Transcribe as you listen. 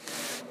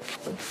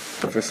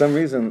For some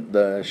reason,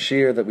 the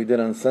shir that we did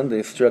on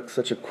Sunday struck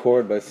such a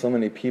chord by so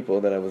many people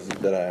that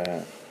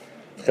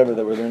Chevra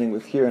that we're learning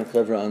with here and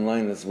Chevra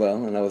online as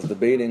well. And I was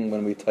debating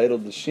when we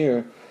titled the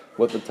shir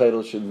what the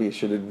title should be.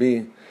 Should it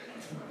be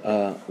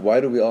why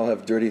do we all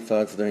have dirty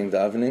thoughts during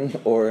davening,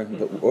 or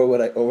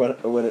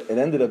what it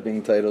ended up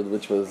being titled,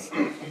 which was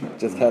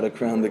just how to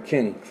crown the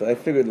king. So I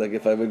figured, like,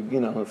 if I would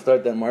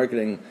start that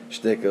marketing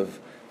shtick of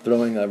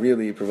throwing a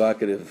really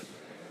provocative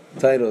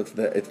title,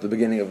 it's the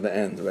beginning of the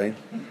end, right?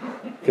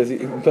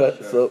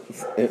 So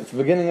it's the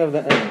beginning of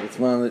the end. It's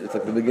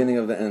like the beginning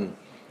of the end.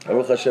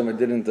 Baruch Hashem, it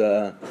didn't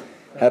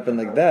happen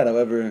like that.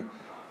 However,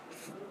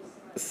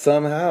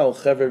 somehow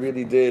Chevra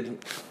really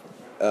did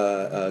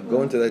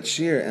go into that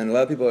shir, and a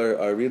lot of people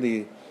are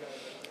really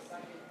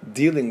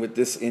dealing with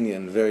this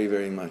inyan very,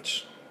 very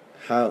much.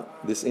 How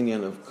this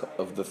inyan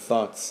of the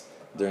thoughts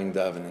during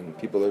davening.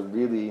 People are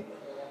really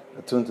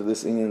attuned to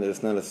this inyan that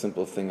it's not a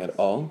simple thing at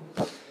all.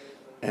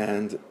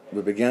 And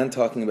we began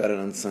talking about it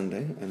on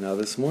Sunday, and now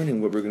this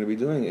morning what we're going to be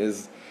doing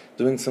is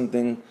doing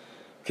something,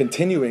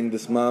 continuing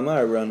this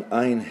ma'amar. We're on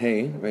Ayin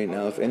Hey right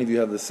now. If any of you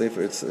have the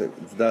sefer, it's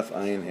Daf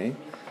Ayin Hey.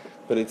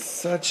 But it's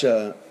such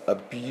a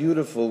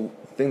beautiful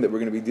thing that we're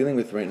going to be dealing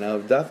with right now,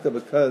 dafka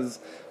because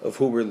of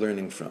who we're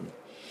learning from.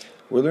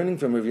 We're learning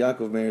from Rav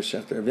Yaakov Meir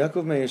Shechter. Rav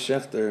Yaakov Meir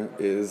Shechter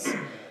is,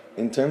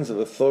 in terms of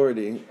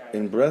authority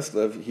in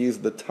Breslov, he's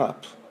the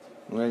top,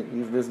 right?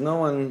 There's no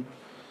one.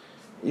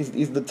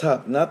 He's the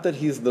top. Not that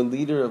he's the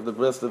leader of the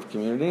Breslov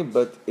community,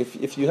 but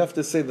if you have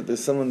to say that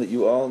there's someone that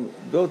you all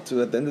go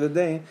to at the end of the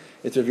day,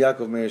 it's Rav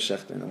Yaakov Meir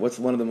Shechter. Now, what's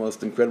one of the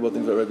most incredible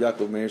things about Rav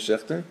Yaakov Meir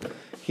Shechter?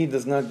 He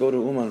does not go to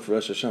Uman for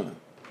Rosh Hashanah.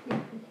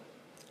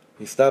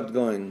 He stopped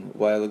going a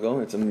while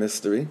ago. It's a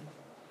mystery.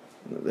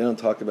 They don't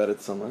talk about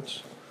it so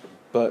much.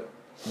 But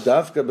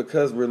dafka,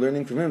 because we're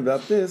learning from him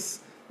about this,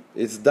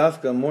 it's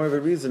dafka more of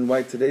a reason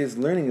why today's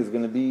learning is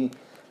going to be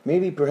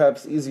maybe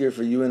perhaps easier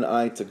for you and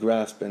I to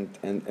grasp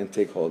and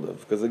take hold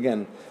of. Because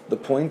again, the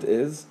point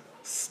is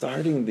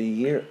starting the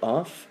year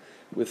off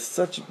with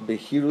such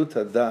behirut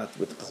hadat,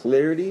 with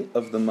clarity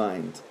of the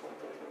mind.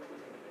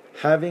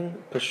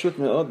 Having pashut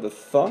me'od, the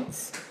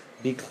thoughts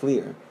be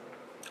clear,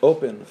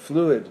 open,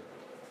 fluid,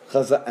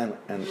 chazak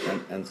and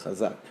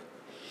chazak.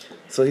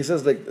 So he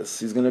says like this.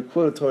 He's going to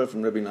quote a Torah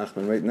from Rabbi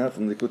Nachman right now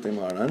from Likutei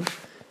Moharan,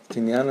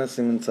 Tinyana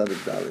Siman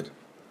Tzadik Dalid.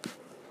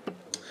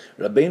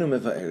 Rabbeinu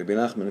Mevaer, Rabbi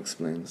Nachman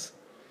explains,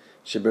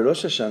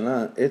 שבראש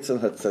השנה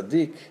אצל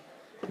הצדיק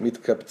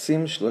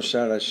מתקבצים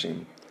שלושה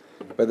ראשים.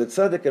 By the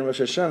tzaddik and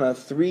Rosh Hashanah,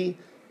 3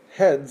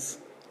 heads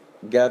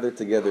gather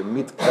together.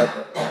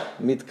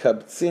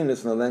 Mitkabtzin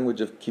is in the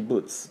language of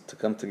kibbutz, to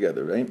come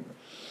together, right?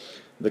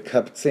 The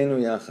kabtzenu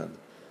yachad.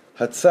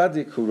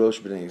 Hatzadik hu Rosh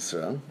Bnei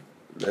Yisrael.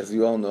 As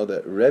you all know,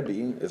 that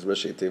Rebbe is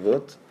Rosh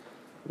Tevot,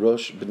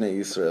 Rosh Bnei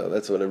Yisrael.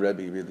 That's what a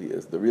Rebbe really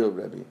is, the real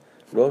Rebbe.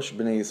 Rosh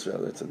Bnei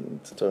Yisrael. That's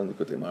in Torah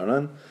Likutei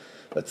Moharan.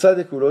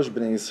 Hatzadik hu Rosh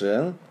Bnei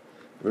Yisrael.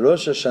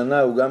 Rosh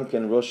Hashanah hu gam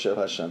ken Rosh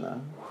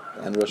Hashanah.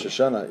 And Rosh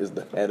Hashanah is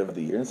the head of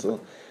the year. So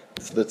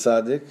it's the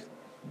tzaddik,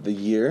 the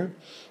year.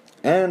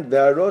 And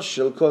ve'arosh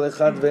shel kol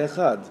echad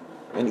ve'echad.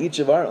 And each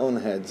of our own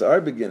heads,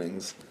 our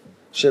beginnings.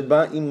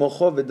 Sheba im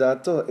mocho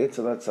v'dato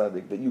etzel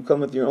tzaddik. That you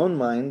come with your own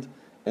mind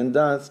and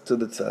dat to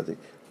the tzaddik.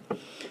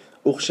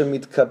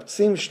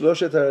 Uchshemitkabtzim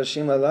shloshet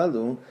harashim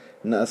halalu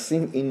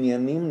na'asim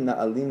inyanim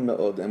na'alim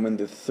me'od. And when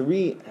the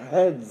 3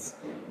 heads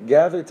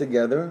gather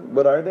together,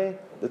 what are they?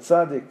 The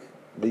tzaddik,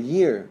 the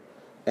year,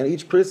 and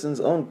each person's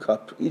own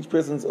cup, each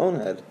person's own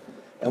head.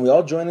 And we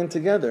all join in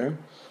together.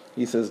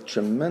 He says,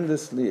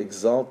 tremendously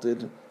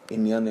exalted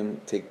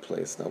inyanim take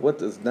place. Now, what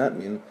does that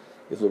mean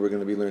is what we're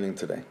going to be learning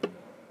today.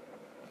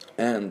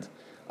 And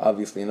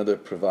obviously, another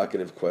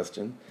provocative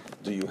question: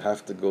 do you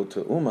have to go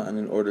to Uman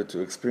in order to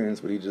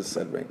experience what he just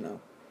said right now,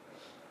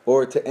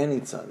 or to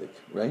any tzaddik?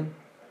 Right?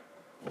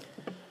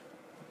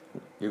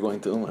 You're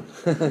going to Uman.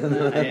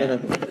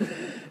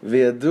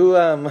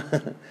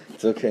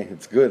 It's okay.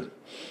 It's good.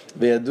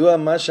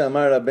 Ve'yadua ma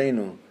she'amar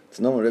Rabbeinu. It's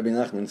no what Rabbi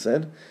Nachman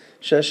said.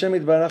 She'Hashem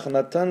Yitbarach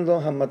natan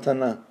lo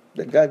hamatana.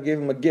 That God gave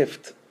him a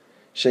gift.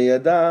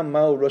 Sheyada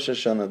ma'u Rosh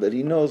Hashanah, that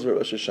he knows where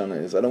Rosh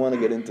Hashanah is. I don't want to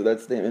get into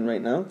that statement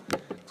right now.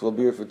 So we'll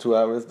be here for 2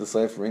 hours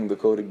deciphering the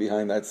coding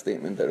behind that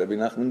statement that Rabbi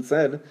Nachman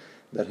said,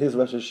 that his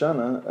Rosh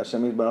Hashanah,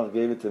 Hashem Yitbarach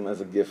gave it to him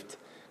as a gift,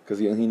 because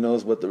he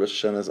knows what the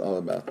Rosh Hashanah is all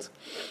about.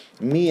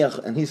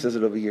 And he says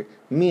it over here,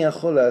 Mi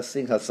yachol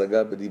la'asig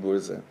hasaga b'dibur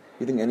zeh.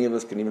 You think any of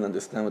us can even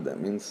understand what that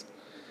means?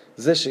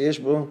 Zeh sheyesh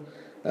bo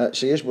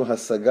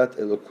hasagat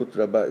elokut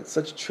rabbah. It's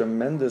such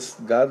tremendous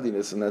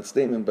godliness in that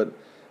statement, but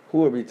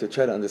who are we to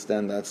try to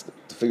understand that,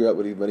 to figure out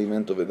what he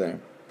meant over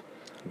there?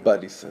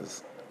 But he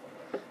says,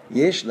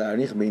 Yesh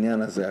la'arich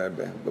b'inyan hazeh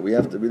harbeh. But we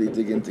have to really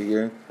dig into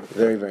here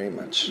very, very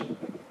much.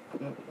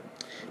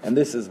 And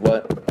this is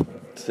what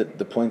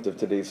the point of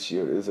today's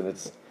shir is, and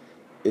it's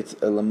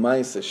a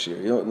lemaisa shir.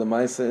 You know what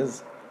lemaisa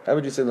is? How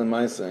would you say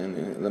lemaisa in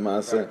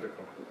lemaisa?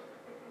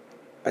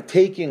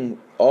 Taking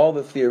all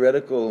the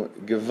theoretical,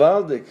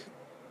 gewaldic,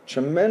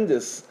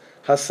 tremendous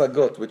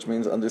hasagot, which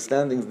means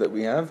understandings that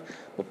we have,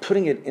 we're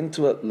putting it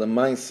into a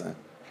lemaisa.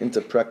 into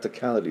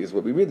practicality is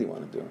what we really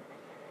want to do.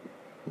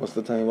 Most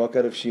of the time we walk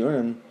out of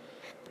shiurim,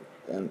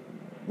 and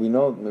we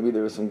know maybe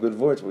there are some good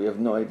words, but we have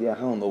no idea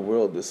how in the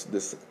world this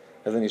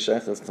has any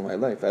shaykhs to my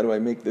life. How do I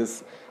make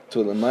this to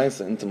a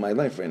lemaisa into my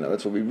life right now?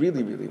 That's what we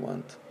really, really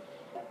want.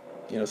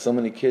 So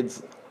many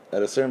kids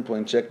at a certain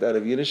point checked out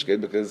of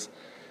Yiddishkeit because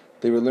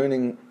they were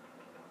learning.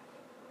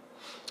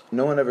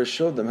 No one ever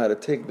showed them how to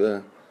take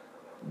the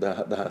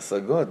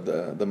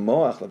hasagot, the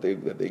moach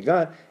that they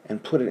got,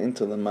 and put it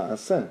into the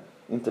maaseh,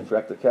 into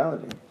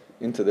practicality,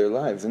 into their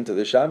lives, into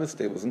their Shabbos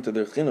tables, into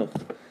their chinuch,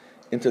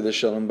 into their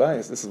shalom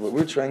bayis. This is what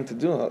we're trying to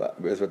do,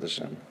 Be'ezrat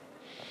Hashem.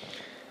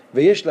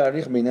 ויש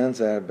להעריך בעניין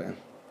זה הרבה.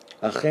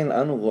 אכן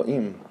אנו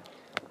רואים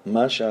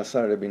מה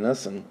שעשה רבי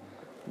נסן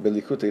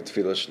בליקוטי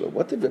תפילה שלו.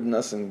 What did Reb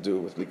Nosson do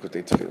with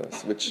Likutei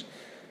Tfilas, which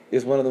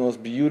is one of the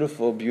most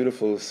beautiful,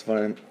 beautiful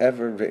svarim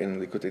ever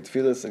written. Likutei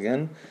Tfilas,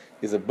 again,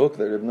 is a book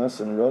that Reb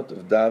Nosson wrote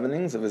of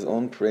davenings, of his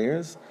own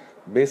prayers,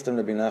 based on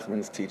Rabbi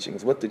Nachman's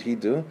teachings. What did he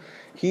do?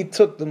 He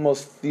took the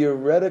most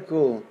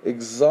theoretical,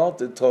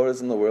 exalted Torahs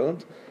in the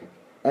world,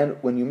 and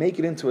when you make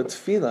it into a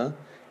tefillah,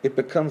 it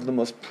becomes the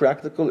most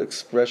practical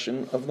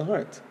expression of the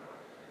heart.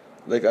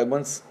 Like I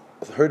once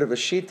heard of a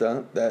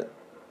shita that,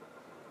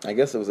 I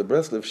guess it was a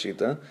Breslev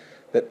shita,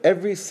 that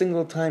every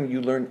single time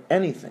you learn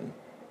anything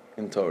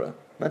in Torah,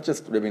 not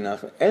just Rabbi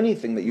Nachman,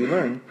 anything that you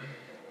learn,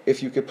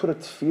 if you could put a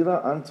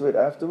tefillah onto it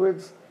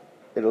afterwards,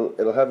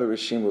 it'll have a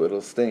reshimu,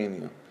 it'll stay in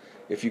you.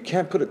 If you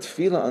can't put a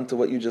tefillah onto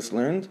what you just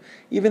learned,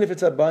 even if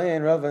it's Abaya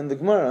and Rava and the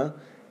Gemara,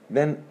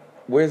 then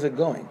where's it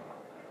going?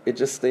 It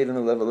just stayed in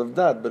the level of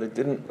dad, but it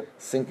didn't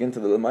sink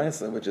into the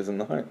lemaisa, which is in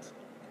the heart.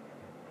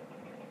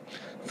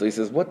 So he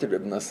says, what did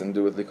Reb Nosson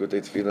do with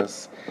Likutei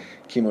Tfilas?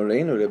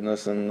 Kimoreinu Reb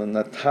Nosson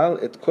natal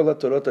et kol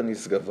hatorot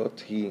hanisgavot.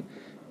 He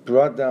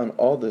brought down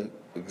all the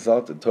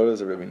exalted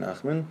Torahs of Rabbi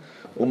Nachman,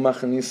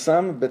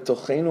 umachnisam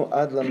betochenu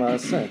ad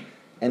lamaaseh,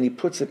 and he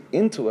puts it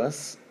into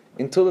us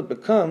until it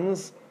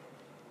becomes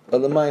a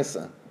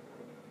lemaisa.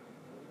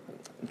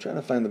 I'm trying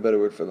to find the better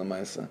word for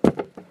lemaisa.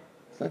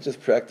 It's not just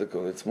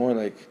practical; it's more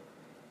like,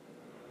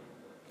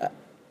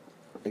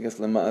 I guess,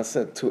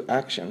 lemaaseh, to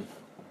action.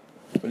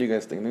 What do you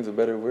guys think? There's a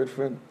better word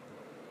for it?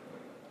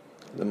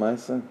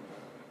 Lemaaseh?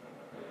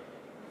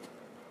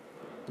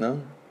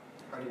 No?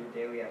 Part of your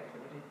daily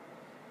activity?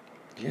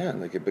 Yeah,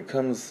 like it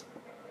becomes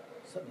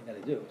something that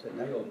I do. It's a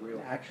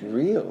real action.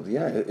 Real,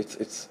 yeah.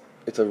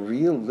 It's a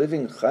real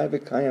living chai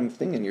v'kayim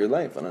thing in your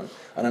life on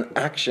an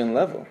action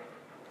level.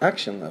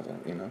 Action level,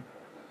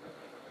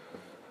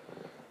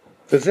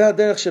 This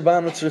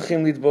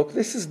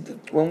is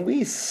when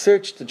we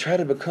search to try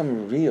to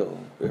become real.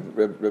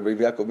 Rabbi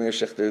Yaakov Meir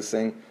Shechter is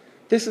saying,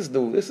 this is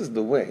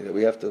the way that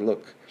we have to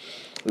look.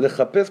 In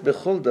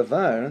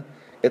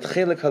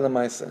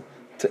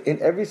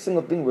every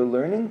single thing we're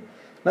learning,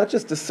 not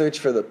just to search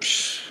for the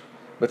psh,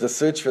 but to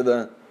search for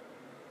the,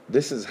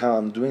 this is how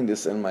I'm doing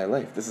this in my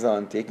life. This is how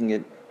I'm taking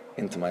it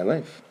into my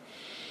life.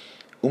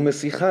 So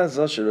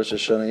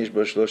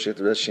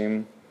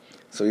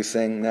he's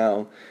saying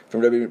now,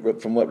 from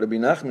what Rabbi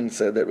Nachman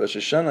said, that Rosh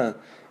Hashanah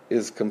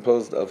is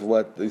composed of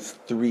what? These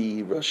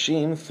three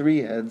Roshim,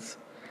 three heads.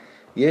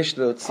 Yesh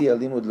leotzi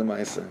alimud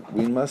lemaisa.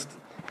 We must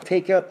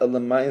take out a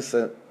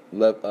lemaisa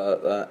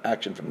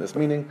action from this.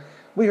 Meaning,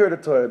 we heard a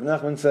Torah. Rabbi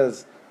Nachman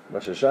says,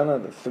 Rosh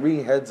Hashanah, the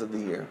three heads of the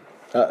year.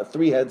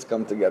 Three heads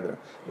come together.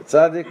 The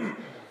tzaddik,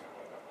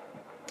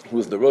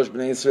 who's the Rosh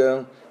B'nai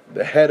Israel,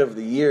 the head of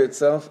the year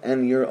itself,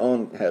 and your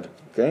own head.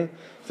 Okay?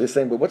 So they're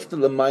saying, but what's the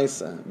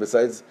lemaisa?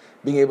 Besides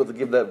being able to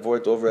give that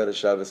vort over at a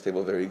Shabbos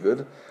table, very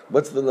good.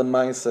 What's the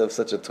lemaisa of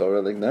such a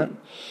Torah like that?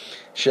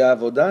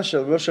 She'avodah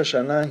shel Rosh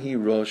Hashanah hi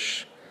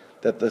Rosh.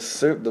 That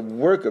the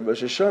work of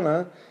Rosh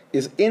Hashanah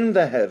is in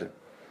the head.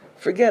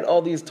 Forget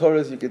all these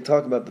Torahs you could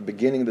talk about, the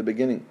beginning.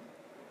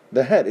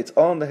 The head, it's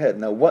all in the head.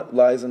 Now what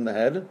lies in the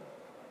head?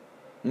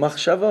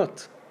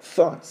 Machshavot,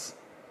 thoughts.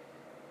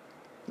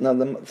 Now,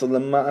 so the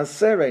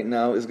Ma'aseh right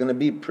now is going to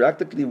be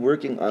practically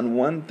working on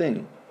one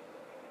thing.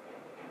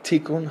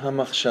 Tikkun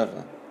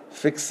HaMachshava,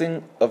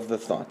 fixing of the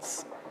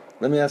thoughts.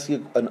 Let me ask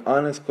you an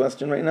honest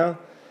question right now,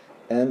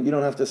 and you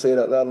don't have to say it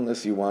out loud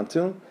unless you want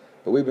to,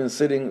 but we've been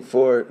sitting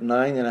for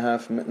 9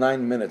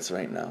 minutes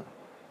right now.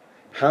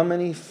 How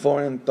many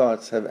foreign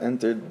thoughts have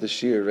entered the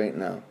shir right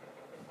now?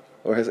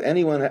 Or has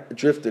anyone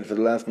drifted for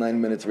the last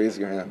 9 minutes? Raise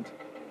your hand.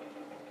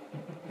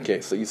 Okay,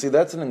 so you see,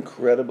 that's an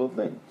incredible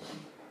thing.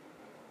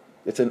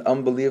 It's an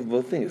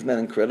unbelievable thing. Isn't that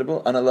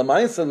incredible? On a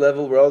Lamaisa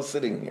level, we're all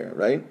sitting here,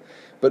 right?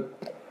 But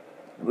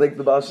like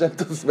the Baal Shem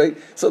Tov, right?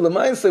 So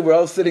Lamaisa, we're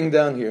all sitting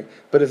down here.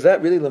 But is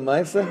that really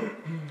Lamaisa? Is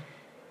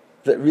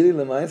that really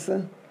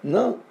Lamaisa?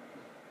 No.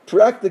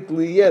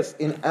 Practically, yes.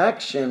 In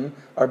action,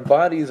 our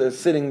bodies are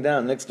sitting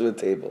down next to a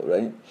table,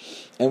 right?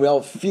 And we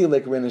all feel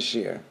like we're in a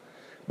shir.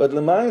 But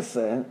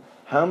Lamaisa,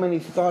 how many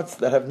thoughts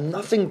that have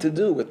nothing to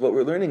do with what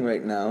we're learning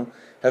right now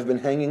have been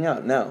hanging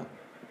out? Now,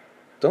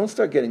 don't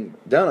start getting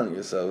down on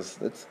yourselves.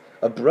 That's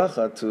a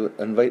bracha to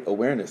invite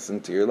awareness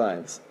into your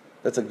lives.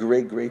 That's a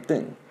great, great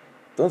thing.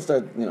 Don't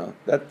start,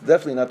 that's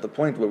definitely not the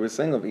point what we're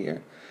saying over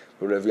here.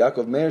 But Rav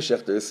Yaakov Meir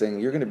Shechter is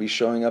saying you're going to be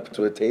showing up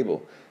to a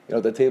table. You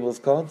know what the table is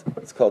called?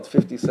 It's called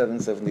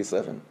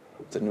 5777.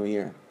 It's a new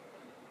year.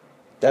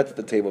 That's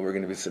the table we're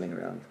going to be sitting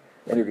around.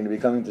 And you're going to be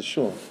coming to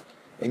shul.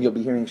 And you'll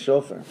be hearing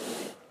shofar.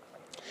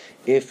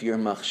 If your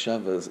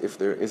machshavas, if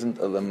there isn't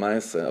a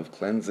lemaisa of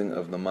cleansing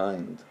of the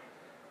mind,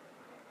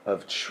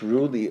 of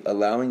truly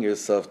allowing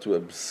yourself to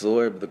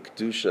absorb the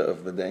kedusha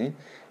of the day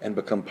and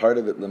become part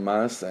of it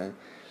lemaisa,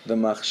 the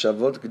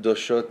machshavot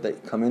kedoshot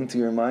that come into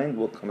your mind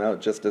will come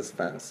out just as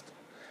fast.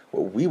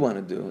 What we want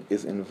to do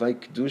is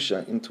invite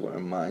kedusha into our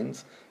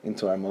minds,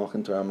 into our moch,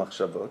 into our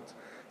machshavot,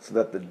 so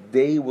that the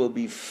day will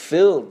be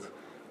filled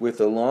with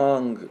a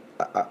long,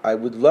 I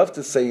would love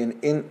to say an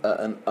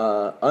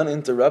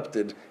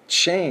uninterrupted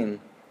chain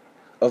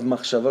of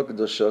machshavot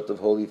kedoshot, of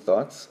holy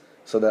thoughts,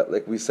 so that,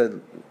 like we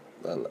said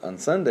on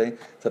Sunday,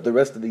 that the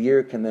rest of the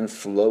year can then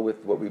flow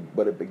with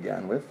what it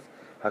began with.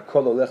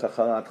 Hakol olech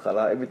achar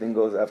hatchala, everything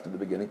goes after the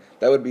beginning.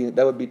 That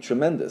would be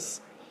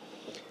tremendous.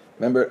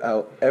 Remember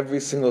how every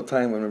single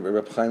time when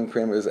Reb Chaim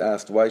Kramer is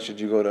asked, why should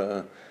you go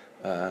to,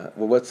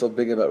 what's so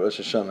big about Rosh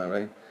Hashanah,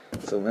 right?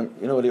 So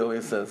you know what he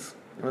always says?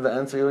 Remember the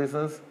answer he always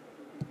says?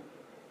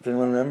 Does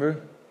anyone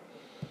remember?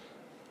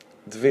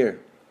 Dvir.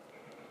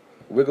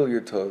 Wiggle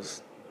your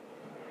toes.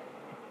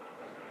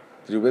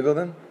 Did you wiggle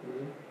them?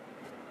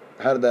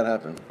 Mm-hmm. How did that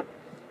happen?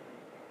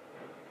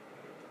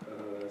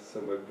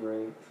 So my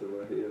brain, so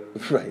my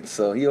Right.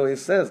 So he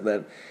always says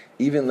that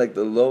even like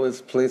the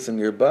lowest place in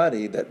your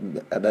body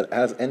that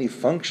has any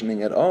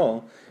functioning at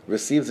all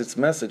receives its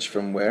message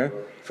from where?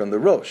 From the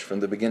Rosh,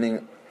 from the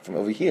beginning, from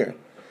over here.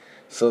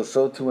 So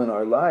too in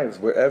our lives,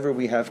 wherever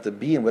we have to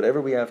be and whatever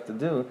we have to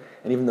do,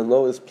 and even the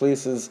lowest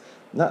places,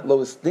 not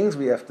lowest things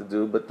we have to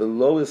do, but the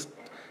lowest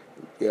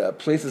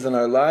places in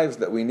our lives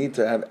that we need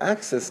to have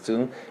access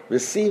to,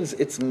 receives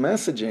its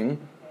messaging.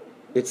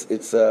 It's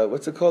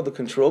what's it called? The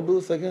control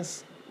booth, I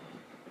guess.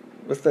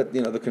 What's that?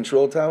 The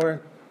control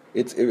tower.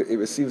 It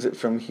receives it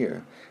from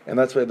here, and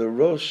that's why the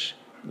Rosh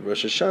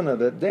Hashanah,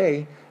 that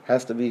day,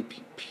 has to be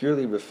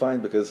purely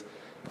refined, because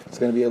it's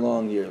going to be a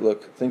long year.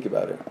 Look, think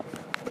about it.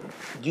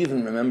 Do you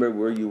even remember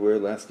where you were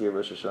last year,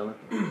 Rosh Hashanah?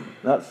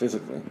 Not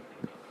physically,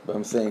 but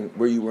I'm saying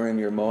where you were in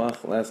your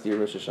moach last year,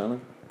 Rosh Hashanah.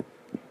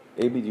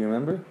 Abi, do you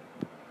remember?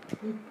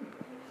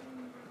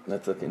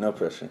 That's okay. No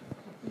pressure.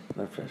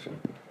 No pressure.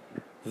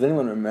 Does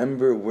anyone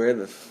remember where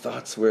the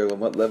thoughts were, on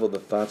what level the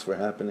thoughts were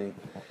happening?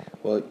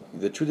 Well,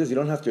 the truth is you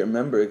don't have to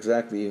remember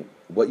exactly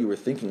what you were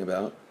thinking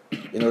about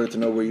in order to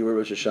know where you were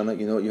Rosh Hashanah.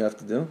 You know what you have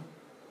to do?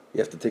 You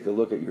have to take a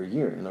look at your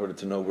year in order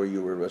to know where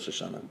you were Rosh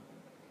Hashanah.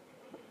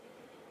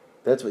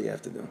 That's what you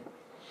have to do.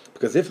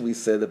 Because if we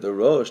said that the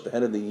Rosh, the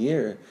head of the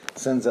year,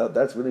 sends out,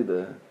 that's really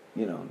the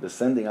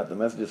sending out the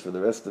messages for the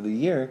rest of the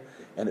year,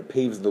 and it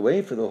paves the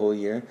way for the whole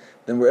year,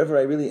 then wherever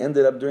I really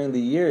ended up during the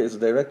year is a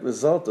direct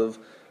result of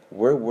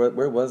where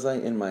was I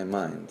in my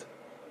mind?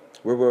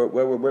 Where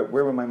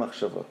were my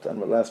machshavot on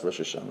the last Rosh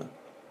Hashanah?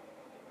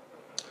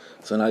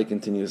 So now he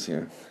continues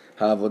here.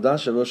 Ha'avodah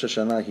shel Rosh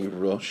Hashanah hi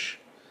Rosh.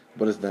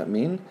 What does that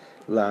mean?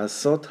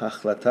 La'asot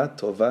hachlata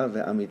tova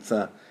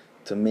ve'amitza.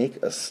 To make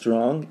a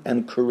strong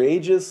and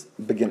courageous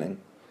beginning.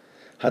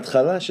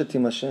 Hatchala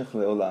shetimashech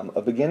le'olam.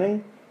 A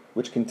beginning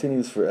which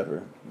continues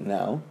forever.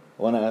 Now,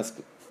 I want to ask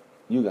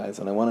you guys,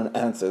 and I want an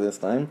answer this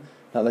time,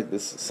 not like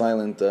this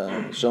silent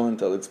show and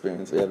tell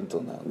experience we had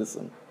until now.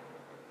 Listen.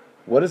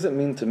 What does it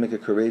mean to make a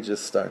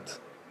courageous start?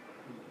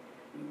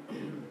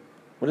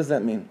 What does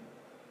that mean?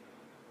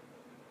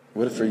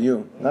 What for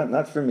you?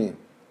 Not for me.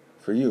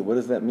 For you, what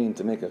does that mean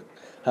to make a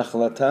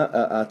hatchala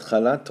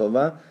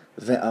tova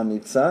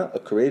ve'amitza, a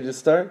courageous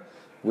start,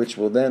 which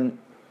will then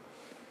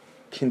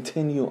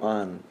continue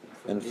on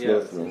and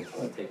flow through?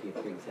 It's taking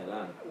things head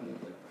on.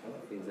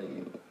 Things that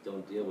you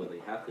don't deal with, that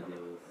you have to deal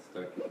with,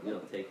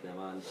 start, take them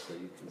on so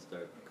you can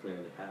start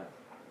clearing the path.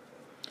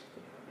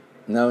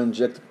 Now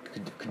inject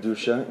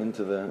kedusha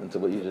into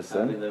what you just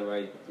said. Having the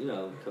right,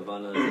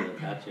 kavanas and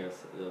attaching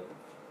yourself,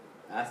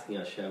 asking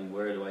Hashem,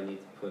 where do I need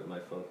to put my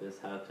focus?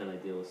 How can I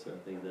deal with certain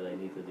things that I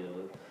need to deal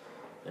with?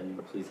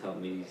 And please help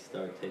me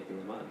start taking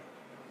them on.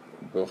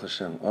 Baruch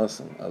Hashem,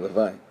 awesome.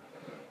 Alavai.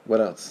 What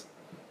else?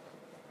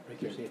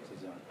 Break your safety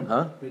zone.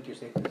 Huh? Break your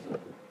safety zone.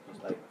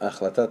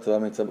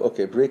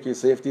 Okay, break your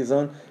safety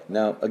zone.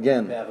 Now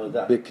again,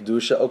 big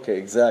kedusha. Okay,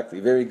 exactly.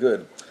 Very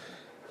good.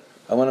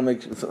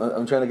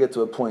 I'm trying to get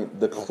to a point.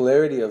 The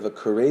clarity of a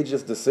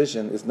courageous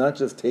decision is not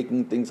just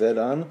taking things head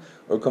on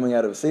or coming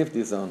out of a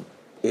safety zone.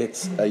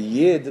 It's a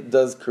yid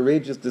does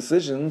courageous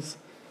decisions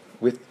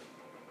with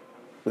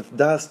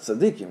das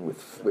tzaddikim,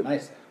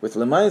 with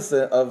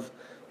lemaisa of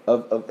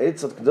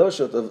etzot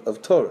kedoshot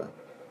of Torah.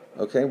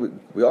 Okay,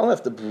 we all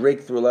have to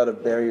break through a lot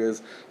of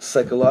barriers,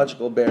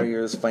 psychological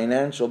barriers,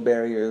 financial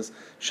barriers,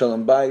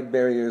 shalom bayit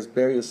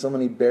barriers, so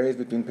many barriers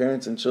between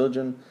parents and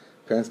children.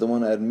 Parents don't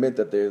want to admit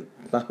that they're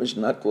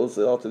not close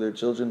at all to their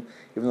children,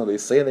 even though they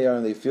say they are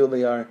and they feel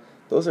they are.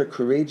 Those are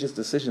courageous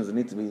decisions that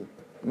need to be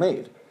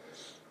made.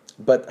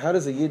 But how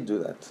does a yid do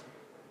that?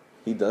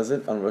 He does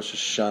it on Rosh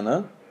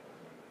Hashanah,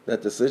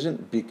 that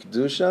decision,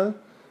 bikdusha,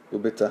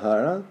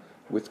 ubetahara,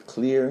 with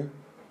clear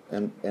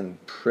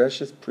and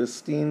precious,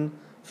 pristine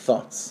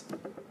thoughts.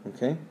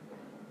 Okay?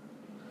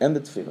 And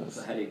the So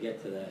tefillas. how do you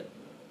get to that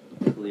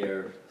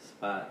clear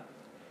spot?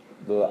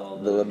 The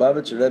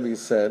Lubavitcher Rebbe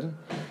said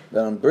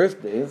that on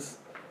birthdays,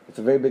 it's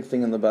a very big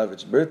thing in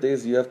Lubavitch.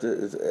 Birthdays, you have to,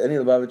 any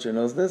Lubavitcher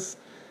knows this,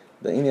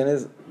 the Indian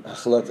is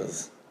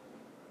hachlatas.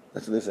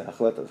 That's what they say,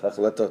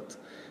 hachlatot.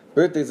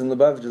 Birthdays in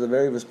Lubavitch is a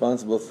very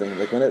responsible thing.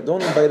 Like,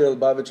 don't invite a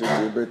Lubavitcher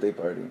to your birthday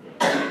party.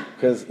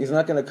 Because he's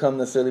not going to come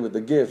necessarily with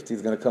the gift,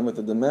 he's going to come with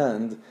the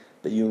demand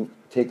that you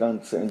take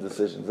on certain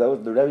decisions. The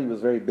Rebbe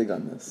was very big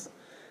on this.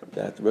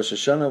 That Rosh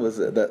Hashanah was,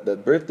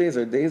 that birthdays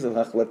are days of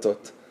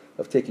hachlatot,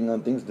 of taking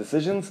on things,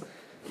 decisions,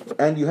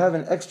 and you have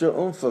an extra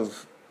oomph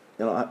of,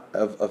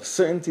 of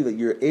certainty that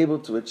you're able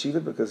to achieve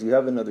it because you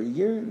have another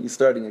year and you're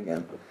starting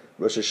again.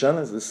 Rosh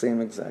Hashanah is the same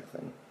exact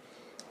thing,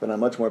 but on a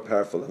much more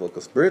powerful level,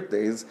 because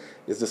birthdays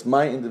is just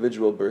my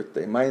individual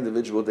birthday, my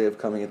individual day of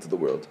coming into the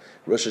world.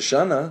 Rosh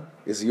Hashanah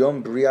is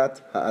Yom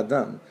Briat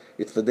Ha'adam.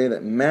 It's the day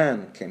that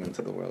man came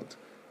into the world.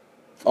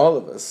 All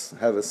of us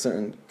have a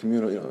certain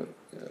communal,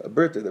 a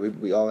birthday that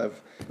we all have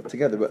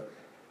together, but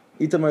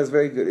Itamar is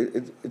very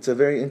good. It's a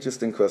very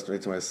interesting question.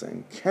 Itamar is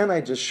saying, can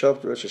I just show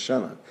up to Rosh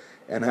Hashanah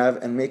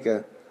and make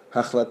a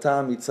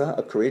hachlata mitzah,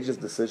 a courageous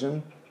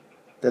decision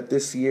that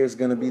this year is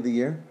going to be the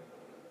year?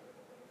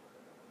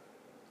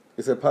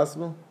 Is that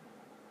possible?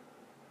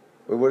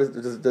 Or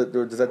does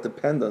that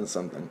depend on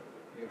something?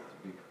 You have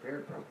to be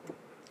prepared properly.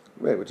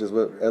 Right, which is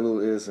what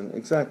Elul is, and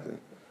exactly.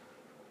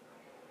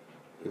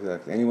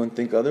 Anyone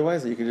think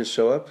otherwise, that you could just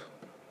show up?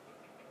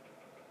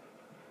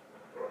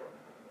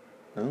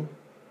 No?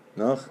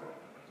 No?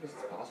 It's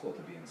possible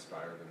to be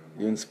inspired.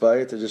 You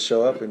inspired to just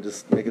show up and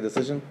just make a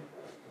decision?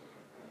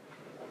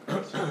 We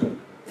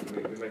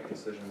make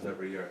decisions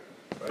every year,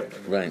 right? I mean,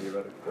 Right.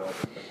 theoretically, we all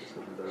make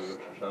decisions every Rosh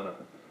Hashanah.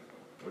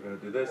 We're going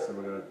to do this, and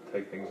we're going to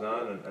take things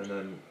on, and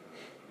then,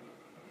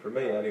 for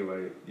me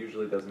anyway,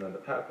 usually it doesn't end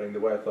up happening the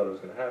way I thought it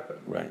was going to happen.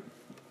 Right.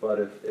 But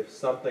if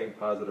something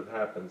positive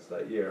happens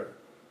that year,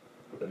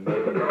 then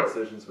maybe the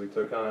decisions we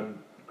took on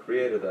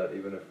created that,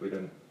 even if we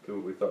didn't do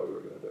what we thought we were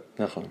going to do.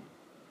 Nachon.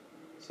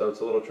 So it's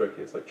a little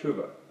tricky. It's like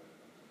tshuva.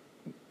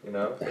 You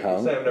know? If How?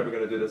 you say I'm never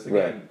going to do this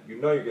again, Right.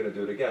 you know you're going to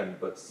do it again,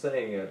 but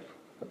saying it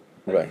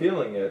and Right.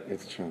 feeling it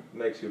It's true.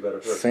 makes you a better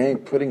person.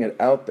 Putting it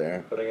out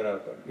there. Putting it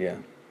out there. Yeah,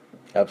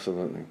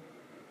 absolutely.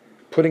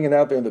 Putting it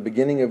out there in the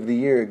beginning of the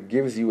year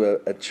gives you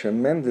a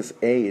tremendous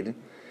aid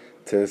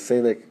to say,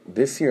 like,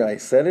 this year I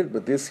said it,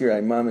 but this year I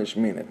mamish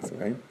mean it,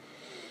 right?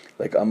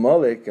 Like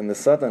Amalek and the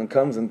Satan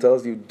comes and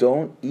tells you,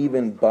 don't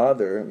even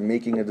bother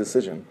making a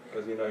decision.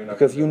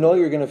 Because you know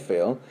you're going to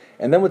fail.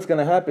 And then what's going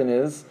to happen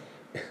is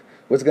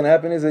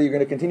that you're going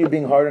to continue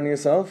being hard on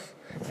yourself.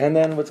 And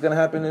then what's going to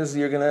happen is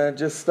you're going to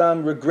just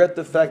regret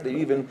the fact that you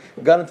even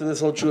got into this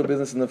whole true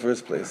business in the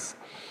first place.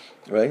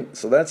 Right?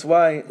 So that's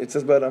why it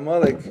says about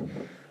Amalek,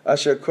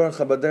 Asher Kor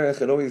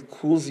Chabaderech, it always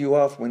cools you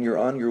off when you're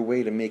on your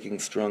way to making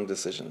strong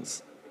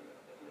decisions.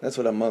 That's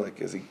what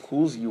Amalek is. He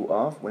cools you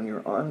off when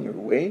you're on your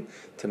way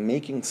to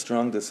making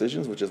strong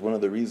decisions, which is one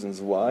of the reasons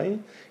why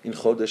in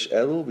Chodesh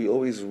Elul we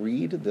always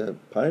read the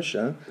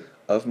parsha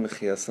of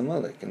Mechias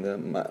Amalek. In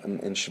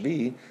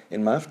Shvi,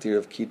 in Maftir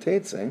of Ki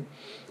Tetzei,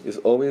 is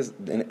always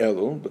in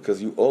Elul, because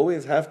you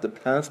always have to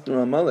pass through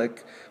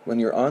Amalek when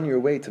you're on your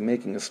way to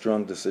making a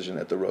strong decision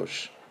at the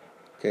Rosh.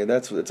 Okay,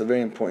 it's a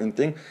very important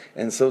thing.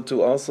 And so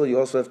too also, you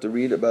also have to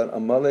read about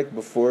Amalek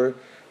before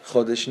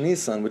Chodesh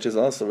Nisan, which is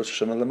also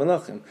Rosh Hashanah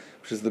LeMelachim,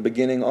 which is the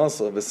beginning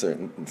also of a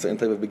certain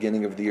type of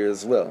beginning of the year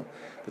as well.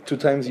 The two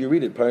times you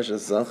read it, Parshas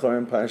Zachar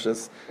and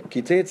Parshas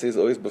Ki Tetzei, is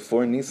always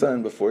before Nisan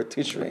and before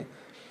Tishrei,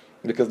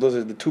 because those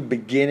are the two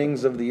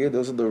beginnings of the year.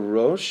 Those are the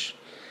Rosh,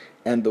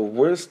 and the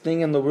worst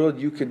thing in the world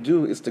you could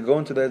do is to go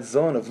into that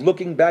zone of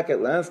looking back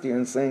at last year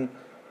and saying,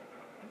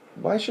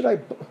 why should I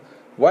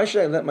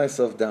let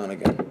myself down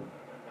again?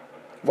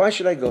 Why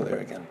should I go there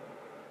again?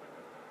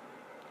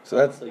 So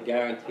that's the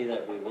guarantee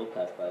that we will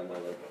pass by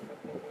Amalek.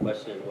 The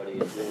question is, what do you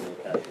do when you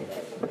pass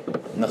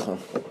it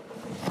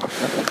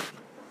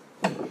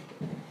by?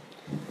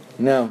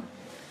 Now,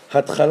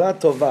 Hatchala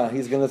Tova,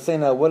 he's going to say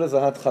now, what does a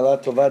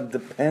Hatchala Tova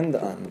depend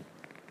on?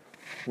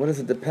 What does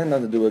it depend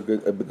on to do a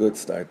good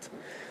start?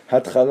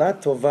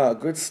 Hatchala Tova, a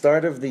good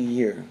start of the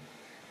year.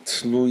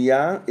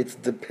 Tluya, it's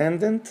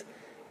dependent,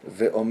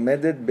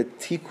 ve'omedet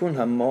betikun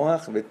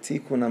hamoach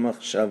ve'tikun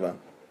hamachshava.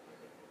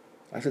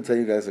 I have to tell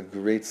you guys a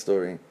great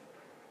story.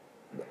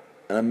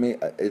 And I mean,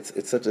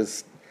 it's such a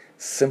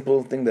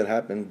simple thing that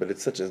happened, but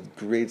it's such a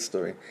great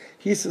story.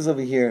 He says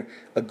over here,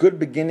 a good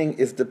beginning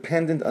is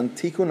dependent on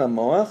tikkun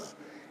hamoach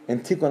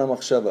and tikkun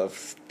hamachshava,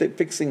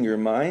 fixing your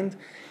mind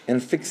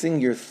and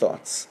fixing your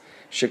thoughts.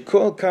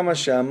 Shekol kama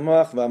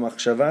she'hamoach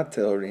v'hamachshava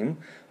teorim,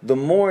 the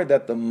more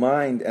that the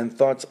mind and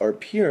thoughts are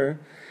pure,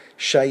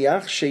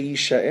 shayach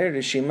she'yishaer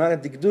rishima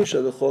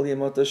dikdusha l'chol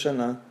yemot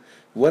hashana.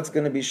 What's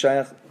going to be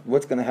shayach?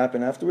 What's going to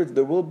happen afterwards?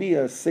 There will be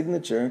a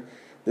signature,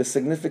 the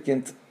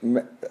significant,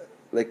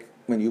 like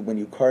when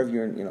you carve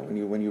your,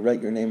 when you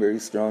write your name very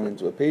strong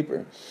into a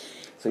paper.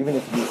 So even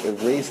if you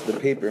erase the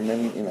paper,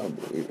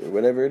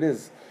 whatever it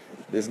is,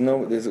 There's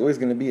always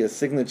going to be a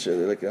signature,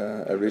 like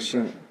a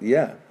rishim.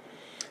 Yeah.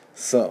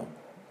 So,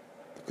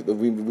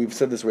 we've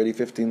said this already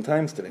 15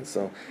 times today.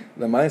 So,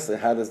 Lamaisa,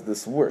 how does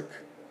this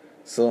work?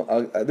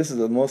 So, this is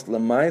the most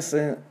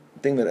Lamaisa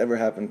thing that ever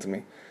happened to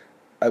me.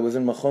 I was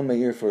in Machon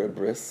Meir for a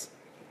bris,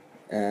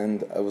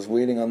 and I was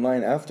waiting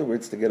online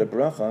afterwards to get a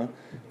bracha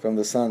from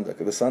the Sandak.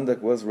 The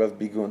Sandak was Rav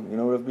Bigun. You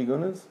know who Rav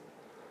Bigun is?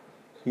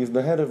 He's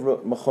the head of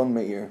Machon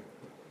Meir.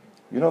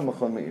 You know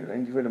Machon Meir, right?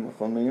 You've heard of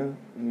Machon Meir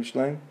in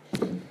Yerushalayim?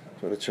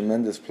 What a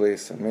tremendous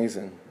place,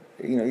 amazing.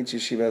 You know, each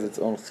yeshiva has its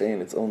own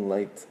chayin, its own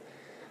light.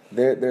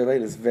 Their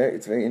light is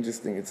very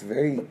interesting. It's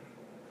very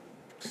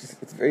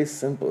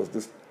simple. It's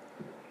this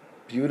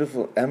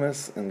beautiful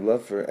emes and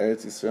love for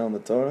Eretz Yisrael and the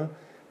Torah,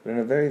 but in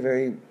a very,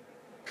 very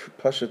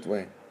pashut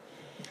way.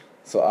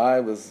 So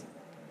I was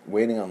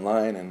waiting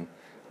online, and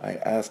I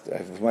asked,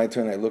 it was my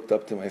turn, I looked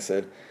up to him, I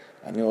said,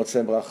 Ani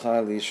rotzeh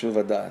bracha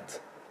liyishuv hadat.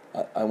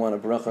 I want a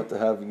bracha to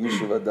have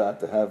yishuv hadat,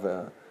 to have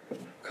a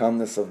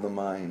calmness of the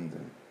mind,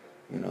 and,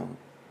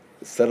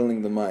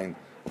 settling the mind.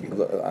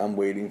 I'm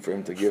waiting for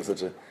him to give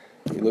such a...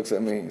 He looks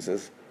at me, he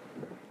says,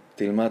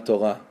 Tilma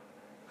Torah.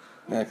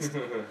 Next.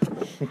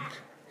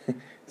 He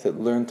said,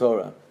 learn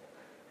Torah.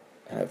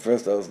 And at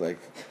first I was like,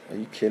 are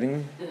you kidding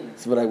me?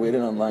 This is what I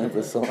waited online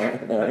for so long.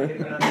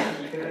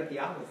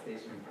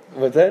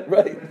 What's that?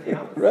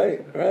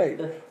 Right.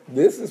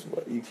 This is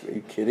what... Are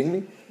you kidding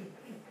me?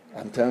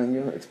 I'm telling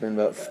you, it's been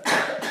about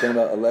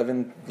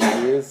 11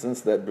 years since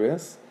that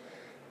bris.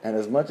 And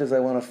as much as I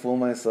want to fool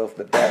myself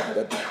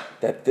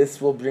that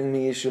this will bring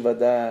me Yeshuv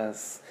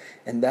Hadas,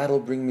 and that'll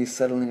bring me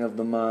settling of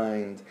the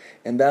mind,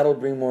 and that'll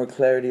bring more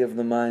clarity of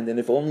the mind, and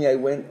if only I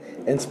went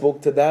and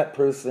spoke to that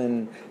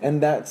person,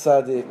 and that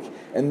tzaddik,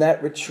 and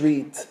that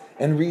retreat,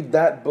 and read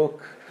that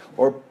book,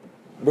 or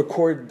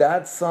record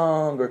that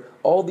song, or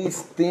all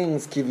these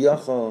things,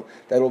 kivyachol,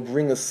 that will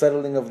bring a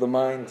settling of the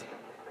mind.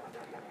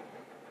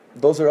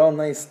 Those are all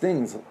nice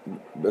things,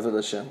 B'ezrat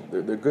Hashem.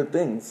 They're good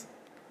things.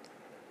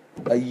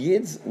 A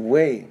Yid's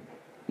way,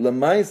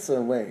 Lamaisa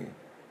way,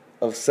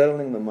 of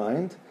settling the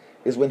mind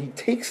is when he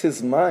takes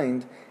his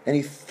mind and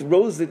he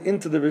throws it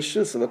into the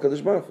Rishus of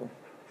HaKadosh Baruch Hu.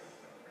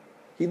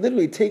 He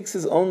literally takes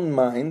his own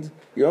mind,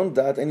 your own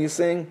dat, and you're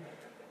saying,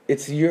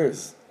 it's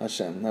yours,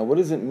 Hashem. Now what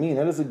does it mean?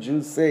 How does a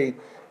Jew say,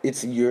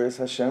 it's yours,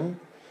 Hashem?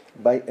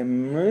 By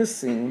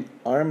immersing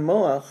our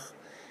moach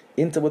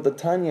into what the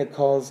Tanya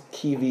calls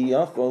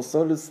kiviyachol,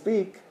 so to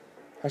speak,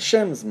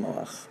 Hashem's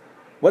moach.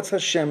 What's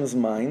Hashem's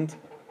mind?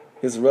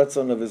 His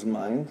ratzon of his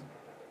mind?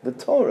 The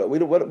Torah.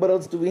 What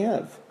else do we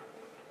have?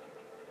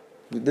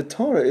 The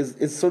Torah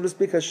is, so to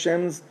speak,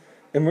 Hashem's,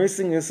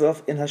 immersing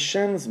yourself in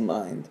Hashem's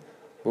mind,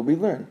 what we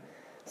learn.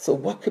 So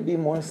what could be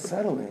more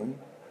settling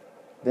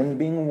than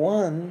being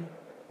one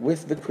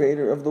with the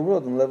Creator of the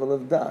world in level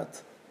of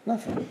dat?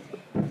 Nothing.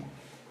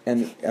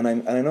 And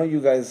I know you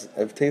guys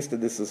have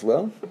tasted this as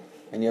well,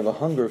 and you have a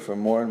hunger for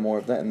more and more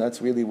of that, and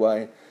that's really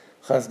why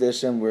Chas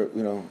Hashem,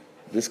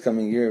 this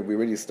coming year, we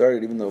already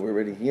started, even though we're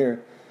already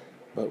here,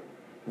 but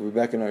we're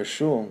back in our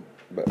shul,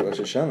 but Rosh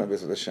Hashanah,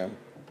 B'ezrat Hashem.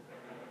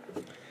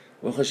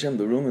 Baruch Hashem,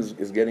 the room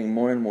is getting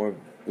more and more,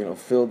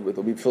 filled with,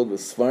 it'll be filled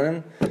with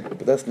Svarim,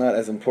 but that's not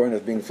as important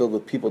as being filled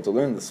with people to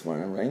learn the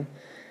Svarim, right?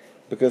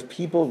 Because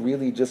people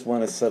really just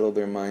want to settle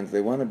their minds. They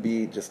want to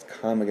be just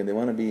calm again. They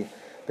want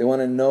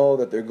to know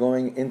that they're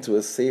going into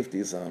a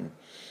safety zone.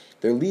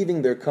 They're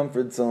leaving their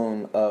comfort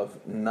zone of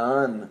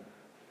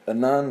a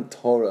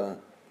non-Torah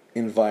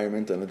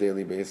environment on a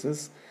daily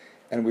basis,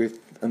 and we're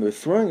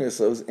immersing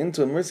ourselves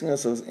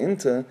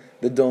into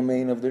the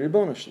domain of the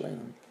Ribono Shel.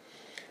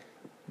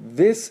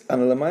 This,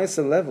 on a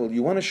Lamaisa level,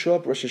 you want to show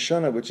up Rosh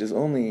Hashanah, which is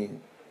only,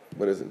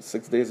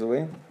 6 days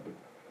away?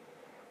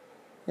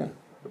 Yeah.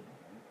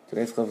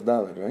 Today's Chav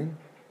Daled, right?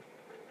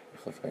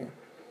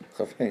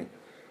 Chav Hey.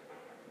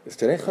 Is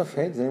today Chav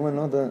Hey? Does anyone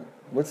know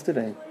what's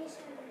today?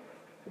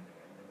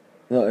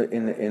 No,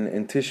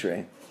 in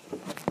Tishrei.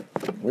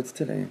 What's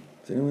today?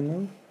 Does anyone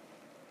know?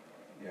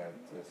 Yeah,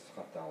 it's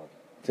Chav Daled.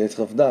 Today's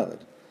Chav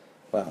Daled.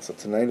 Wow, so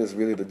tonight is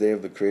really the day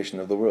of the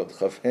creation of the world,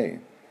 Chav Hey.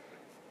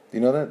 Do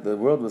you know that? The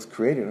world was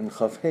created in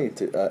Chav Hey,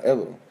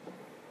 Elul.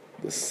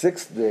 The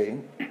 6th day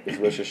is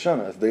Rosh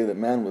Hashanah, the day that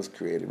man was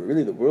created. But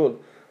really the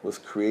world was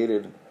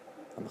created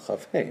on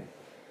Chav Hey.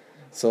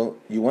 So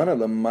you want to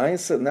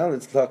Lamaisa, now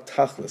let's talk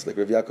Tachlis, like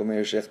Rav Yaakov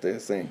Meir Shechter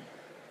is saying.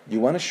 You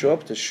want to show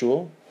up to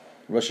Shul,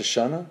 Rosh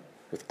Hashanah,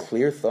 with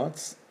clear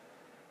thoughts?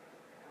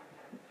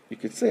 You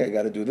could say, I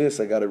got to do this,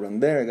 I got to run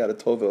there, I got to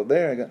tovel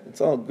there, it's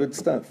all good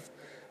stuff.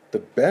 The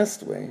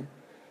best way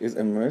is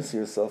immerse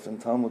yourself in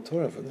Talmud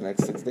Torah for the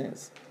next 6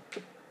 days.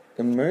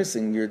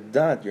 Immersing your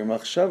dat, your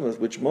machshavas,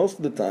 which most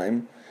of the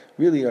time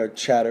really are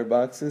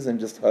chatterboxes and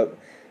just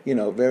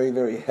very,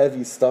 very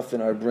heavy stuff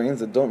in our brains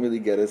that don't really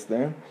get us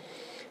there,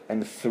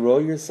 and throw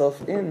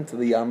yourself into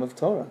the Yam of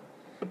Torah.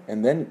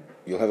 And then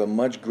you'll have a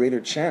much greater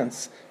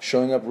chance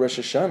showing up Rosh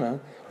Hashanah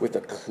with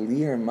a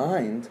clear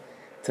mind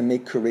to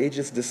make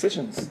courageous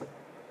decisions.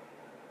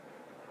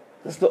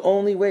 That's the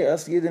only way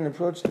us Yidden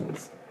approach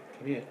things.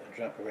 Can be a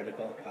drop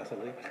heretical,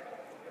 possibly?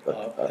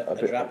 A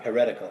drop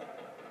heretical.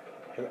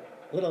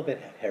 a little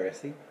bit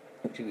heresy,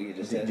 which you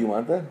just said. Do you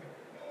want that?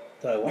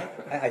 So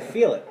I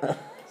feel it.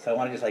 So I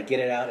want to just like get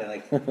it out and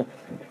like.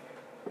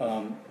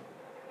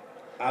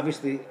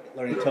 Obviously,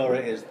 learning Torah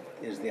is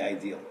the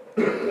ideal.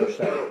 No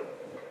shade.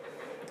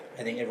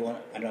 I think everyone.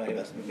 I don't know any of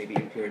us maybe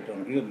here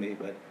don't agree with me,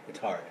 but it's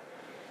hard.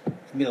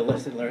 For me to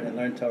listen,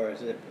 learn Torah,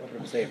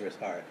 open Sefer is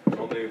hard.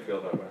 Only you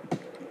feel that way.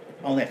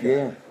 Only I feel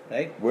Yeah. it,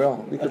 right?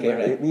 Well, we could Okay, learn.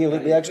 right.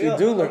 We actually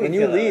do learn. When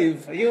you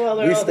leave, you all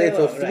learn we all stay day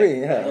till long, 3. right?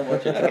 Yeah.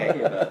 What you're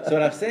talking about. So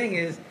what I'm saying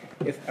is,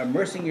 if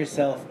immersing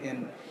yourself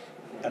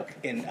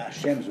in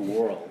Hashem's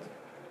world,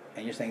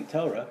 and you're saying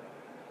Torah,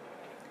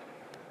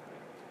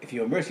 if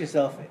you immerse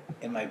yourself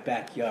in my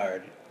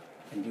backyard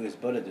and do his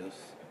bodadus,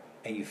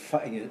 and you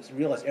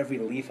realize every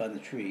leaf on the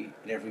tree,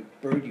 and every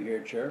bird you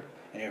hear chirp,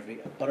 and every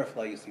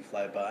butterfly you see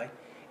fly by,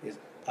 is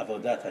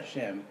avodat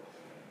Hashem.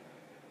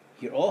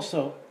 You're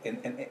also,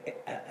 and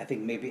I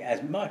think maybe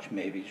as much,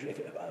 maybe if you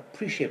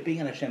appreciate being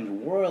in Hashem's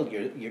world.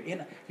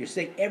 You're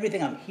saying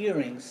everything I'm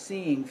hearing,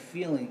 seeing,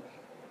 feeling.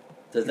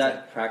 Does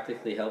that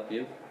practically help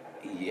you?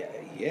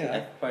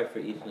 Yeah. Probably for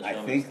each neshama I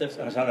think it's that's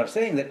different. what I'm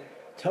saying. That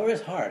Torah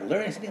is hard.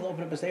 Learning something to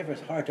open up a sefer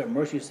is hard. To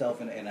immerse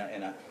yourself in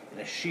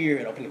a shir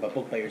and opening up a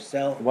book by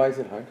yourself. Why is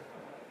it hard?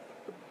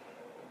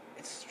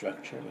 It's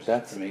structure, which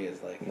That's- for me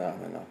is like No.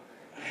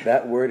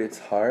 That word, it's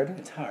hard,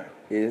 it's hard.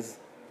 is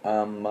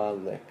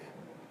Amalek.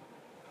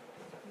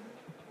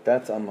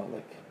 That's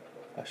Amalek.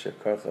 Asher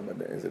karcha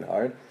b'der. Is it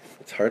hard?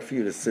 It's hard for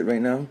you to sit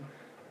right now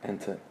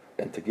and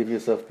to give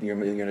yourself your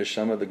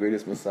neshama the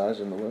greatest massage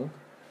in the world.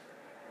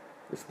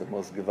 It's the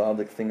most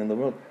gewaldic thing in the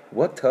world.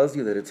 What tells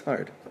you that it's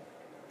hard?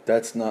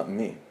 That's not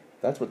me.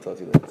 That's what tells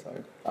you that it's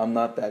hard. I'm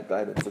not that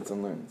guy that sits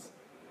and learns.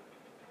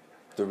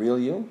 The real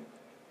you?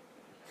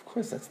 Of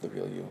course, that's the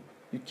real you.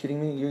 You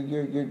kidding me?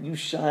 You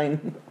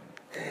shine.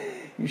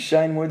 You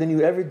shine more than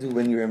you ever do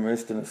when you're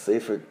immersed in a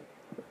sefer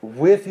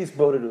with his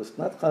bodadus,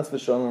 not chas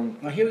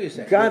v'shalom. I hear what you're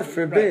saying. God Right,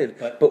 forbid.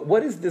 but But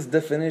what is this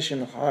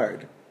definition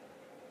hard?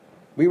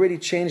 We already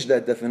changed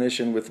that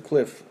definition with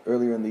Cliff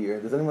earlier in the year.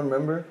 Does anyone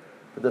remember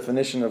the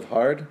definition of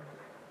hard?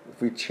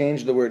 If we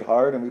change the word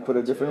hard and we put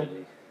a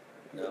different...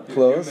 No.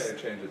 Close. You may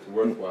have changed it to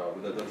worthwhile,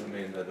 but that doesn't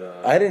mean that.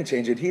 I didn't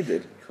change it, he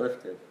did.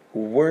 Cliff did.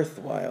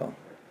 Worthwhile.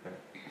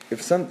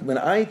 When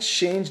I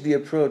change the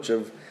approach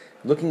of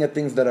looking at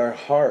things that are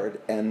hard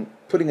and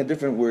putting a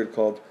different word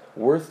called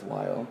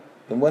worthwhile,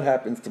 then what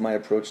happens to my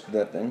approach to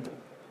that thing?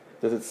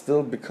 Does it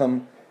still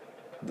become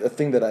a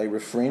thing that I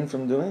refrain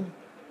from doing?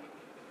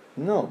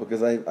 No,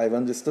 because I've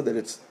understood that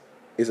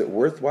is it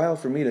worthwhile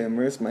for me to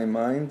immerse my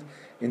mind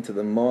into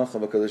the moach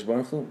of HaKadosh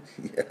Baruch Hu?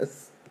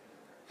 Yes.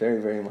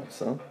 Very, very much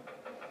so.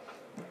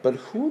 But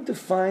who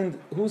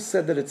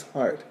said that it's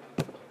hard?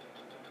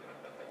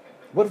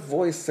 What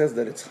voice says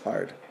that it's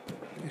hard?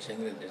 you're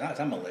saying that it's not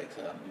Amalek.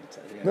 So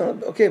yeah. No,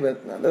 okay,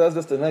 but that was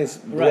just a nice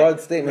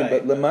broad statement.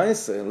 right. But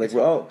Lemaisa, like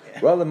we're all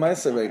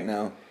Lemaisa right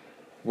now.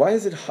 Why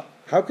is it?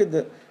 How could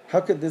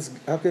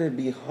it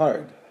be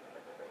hard?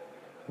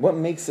 What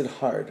makes it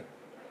hard?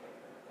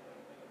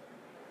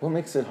 What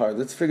makes it hard?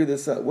 Let's figure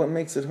this out. What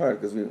makes it hard?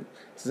 Because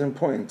this is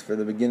important for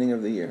the beginning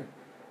of the year.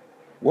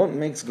 What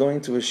makes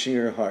going to a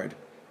shiur hard?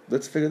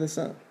 Let's figure this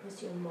out.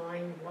 Because your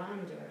mind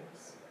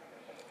wanders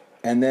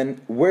And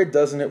then where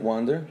doesn't it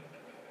wander?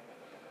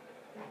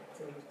 back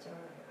to the Torah.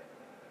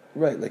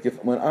 Right, like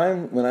when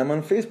I'm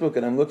on Facebook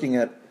and I'm looking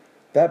at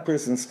that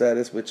person's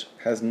status, which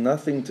has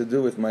nothing to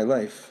do with my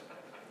life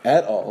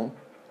at all,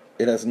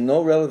 it has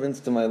no relevance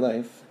to my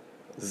life,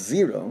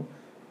 zero.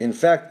 In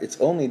fact, it's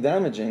only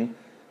damaging.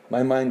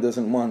 My mind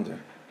doesn't wander.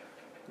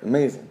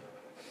 Amazing.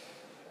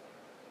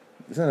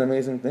 Isn't that an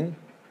amazing thing?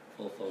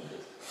 Full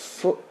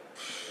focus.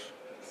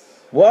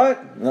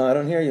 What? No, I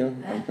don't hear you.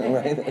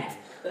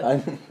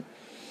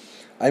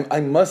 I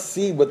must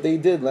see what they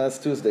did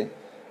last Tuesday,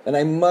 and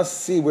I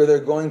must see where they're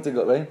going to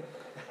go. Right?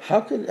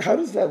 How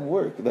does that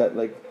work? That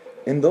like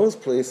in those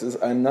places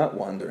I'm not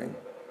wandering,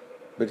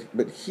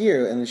 but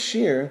here in the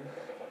shir,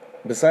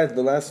 besides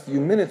the last few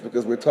minutes,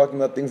 because we're talking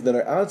about things that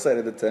are outside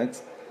of the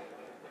text,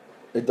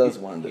 it does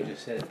wander. You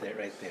just said it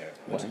right there.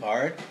 What's What?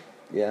 hard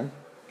Yeah.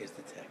 is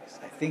the text.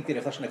 I think that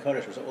if Lashon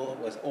HaKodesh was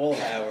all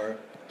of our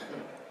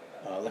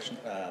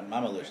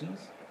Mama Lushons,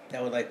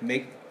 that would like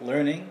make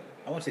learning,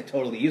 I won't say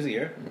totally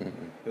easier,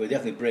 it would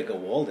definitely break a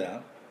wall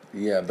down.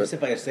 Yeah, To but sit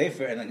by a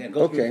sefer and then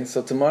go okay.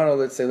 So tomorrow,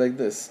 let's say like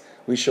this: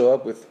 we show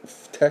up with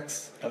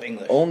text through of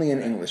English. only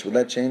in English. Would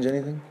that change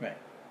anything? Right.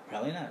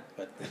 Probably not,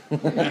 but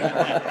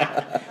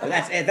but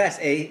that's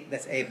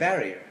a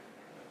barrier.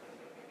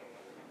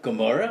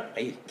 Gomorrah?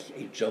 Are you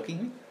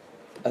joking me?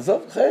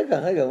 Azov,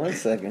 Rega, 1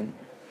 second.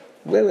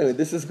 Wait,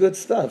 this is good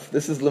stuff.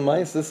 This is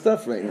Lemaisa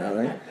stuff right now,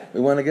 right? We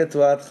want to get to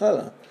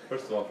Atchala.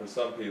 First of all, for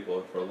some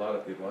people, for a lot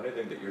of people,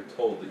 anything that you're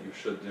told that you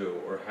should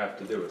do or have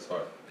to do is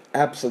hard.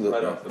 Absolutely.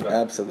 Right off the bat.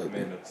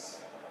 Absolutely. I mean, it's...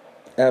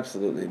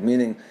 Absolutely.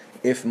 Meaning,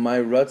 if my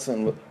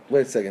Ratzon...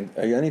 Wait a second.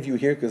 Are any of you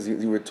here because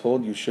you were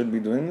told you should be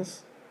doing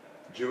this?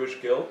 Jewish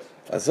guilt.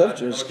 Azov,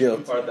 Jewish How much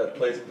guilt. part that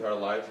plays into our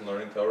lives in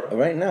learning Torah?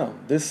 Right now,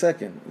 this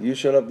second. You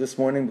showed up this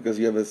morning because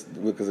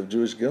because of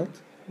Jewish guilt?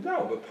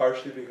 No, but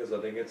partially because I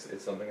think it's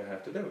something I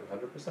have to do,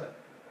 100%.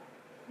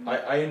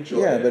 I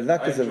enjoy Yeah, it. but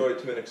not I 'cause of- enjoy it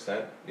to an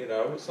extent,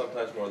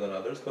 sometimes more than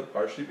others, but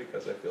partially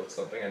because I feel it's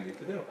something I need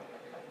to do.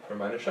 For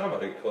my neshama,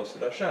 to get closer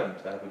to Hashem,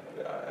 to have,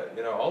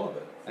 all of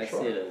it. For I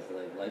sure. see it as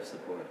like life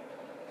support.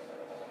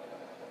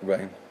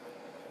 Right.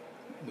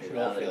 We should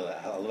all feel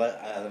that.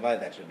 Otherwise,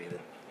 that should be the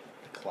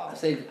I cloud.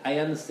 say I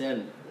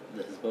understand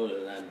the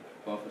Hezbollah and I'm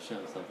Baruch Hashem,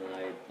 something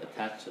I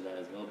attach to that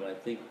as well. But I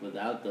think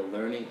without the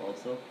learning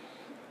also,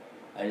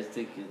 I just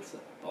think it's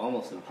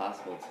almost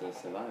impossible to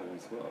survive in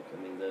this world.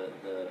 I mean,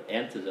 the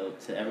antidote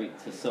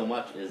to so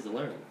much is the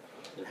learning.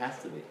 It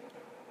has to be.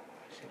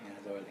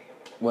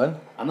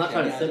 What? I'm not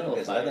trying to Yeah,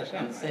 simplify it's it.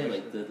 I'm saying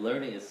like the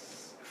learning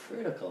is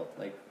critical.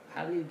 Like,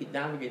 how do you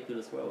navigate through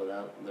this world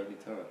without learning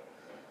Torah?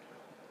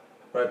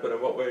 Right, but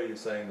in what way are you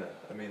saying that?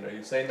 I mean, are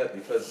you saying that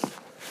because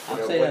I'm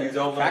saying when that you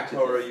don't learn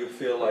practically. Torah, you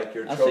feel like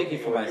you're I'm choking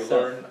speaking for when myself. you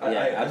learn?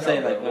 Yeah, I'm know,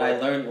 saying but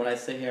like when I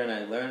sit here and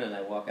I learn and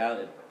I walk out,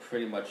 it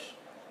pretty much,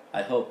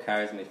 I hope,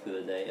 carries me through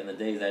the day. And the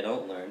days I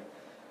don't learn,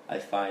 I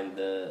find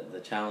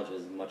the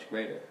challenges much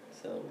greater.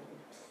 So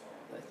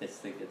I just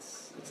think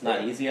it's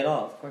not easy at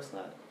all. Of course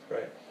not.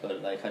 Right.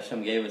 But like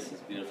Hashem gave us this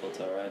beautiful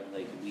Torah, and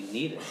like we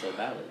need it so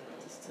badly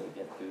just to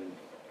get through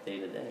day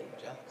to day.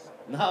 Jealous.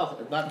 No,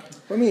 not. What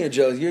do you mean you're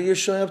jealous? You're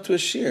showing up to a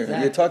shir.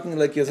 Exactly. You're talking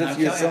like as if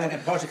you're someone.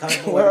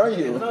 Where Where are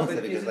you? No, but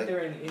Because, isn't like, there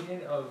an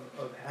Indian of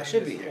I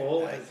should having be this here.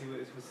 all, I- as he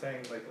was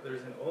saying, like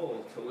there's an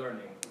all to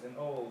learning, there's an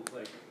all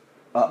like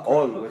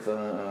All with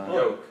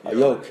Yoke. a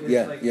yoke. It's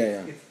Yeah, like, yeah,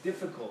 it's, yeah. It's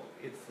difficult.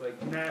 It's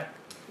like not.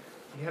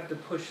 You have to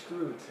push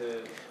through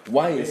to.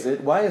 Why is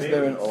it? Why is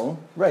there an all?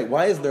 Right.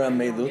 Why is there a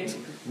melut?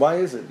 Why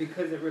is it?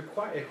 Because it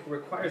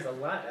requires a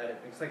lot out of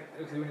it. It's like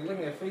because when you're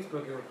looking at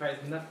Facebook, it requires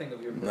nothing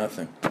of your brain.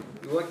 Nothing.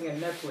 You're looking at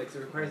Netflix, it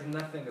requires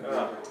nothing of your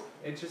brain.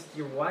 It's just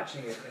you're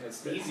watching it and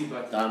it's easy,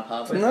 but Don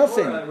Papa.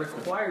 Nothing. Torah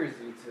requires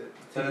you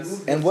to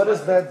move. And what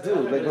does that do?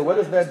 Like, what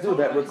does that do?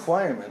 That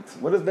requirement.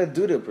 What does that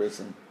do to a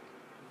person?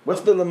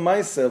 What's the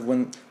lemaisa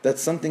when that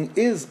something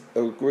is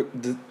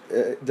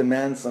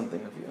demands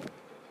something of you?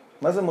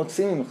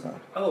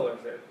 Oh, it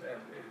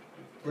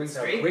brings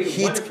out great,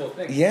 wonderful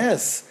things.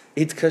 Yes,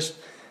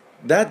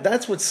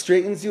 that's what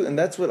straightens you, and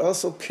that's what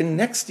also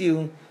connects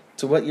you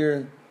to what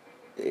you're.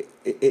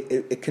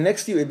 It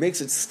connects you. It makes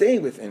it stay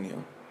within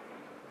you.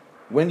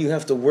 When you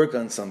have to work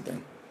on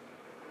something.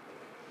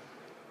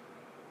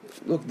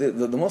 Look,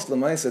 the most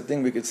lemaisa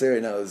thing we could say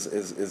right now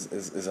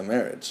is a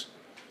marriage.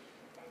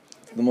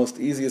 The most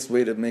easiest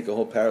way to make a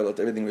whole parallel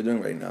to everything we're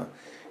doing right now.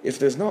 If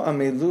there's no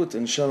amelut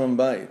in shalom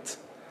bayit,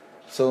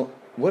 so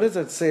what does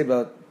that say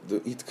about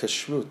the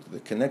itkashrut, the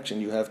connection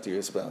you have to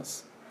your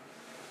spouse?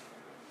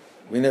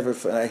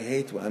 I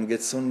hate when I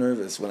get so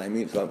nervous when I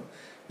meet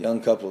young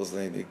couples.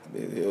 They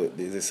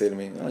say to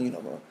me,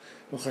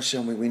 Baruch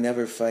Hashem, we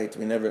never fight,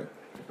 we never.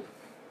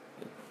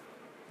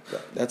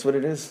 That's what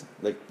it is.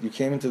 Like you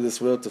came into this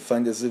world to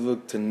find a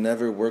zivug to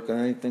never work on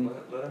anything.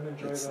 Let him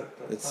enjoy that.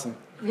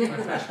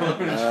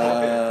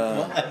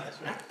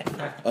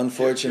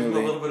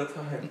 Unfortunately, Give him a little bit of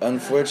time.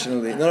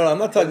 unfortunately, no, I'm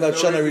not talking about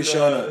Shana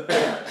Rishona.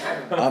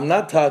 I'm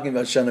not talking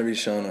about Shana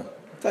Rishona. I'm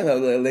talking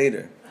about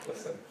later.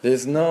 Listen.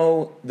 There's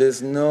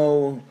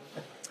no.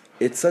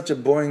 It's such a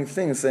boring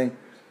thing saying,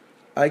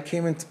 I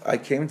came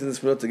into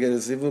this world to get a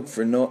zivug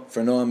for no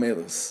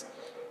amelus.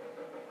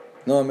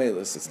 No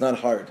amelus. It's not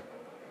hard.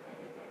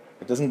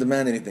 It doesn't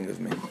demand anything of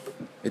me.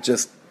 It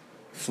just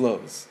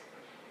flows.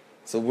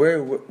 So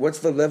what's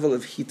the level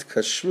of hit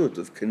kashrut,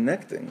 of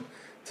connecting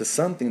to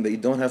something that you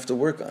don't have to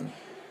work on?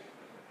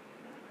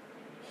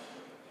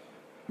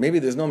 Maybe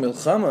there's no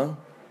milchama,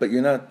 but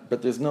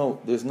there's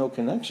no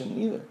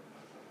connection either.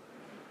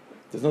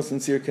 There's no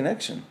sincere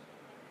connection.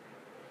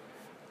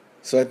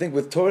 So I think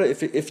with Torah,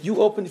 if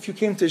you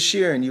came to a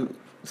shir and you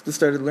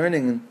started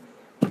learning,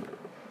 and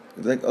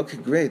like, okay,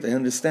 great, I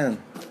understand,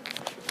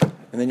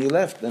 and then you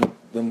left, then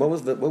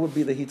what would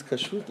be the hit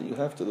kashrut that you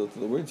have to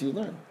the words you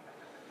learn?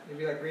 It'd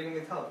be like reading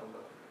the telephone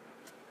book.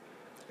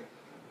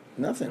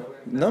 Nothing.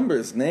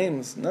 Numbers,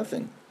 names,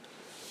 nothing.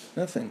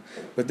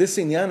 But this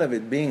inyan of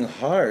it being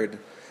hard,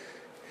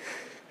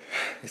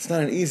 it's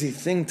not an easy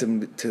thing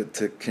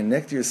to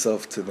connect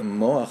yourself to the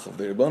moach of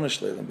the Ribono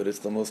Shel Olam, but it's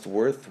the most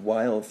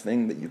worthwhile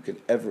thing that you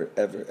could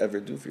ever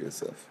do for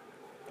yourself.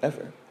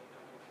 Ever.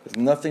 There's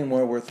nothing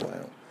more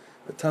worthwhile.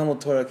 The Talmud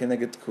Torah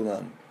keneged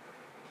kulam.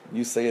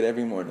 You say it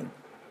every morning.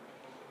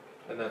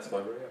 And that's why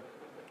we're here.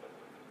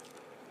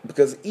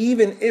 Because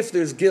even if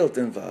there's guilt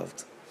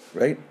involved,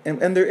 right?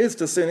 And there is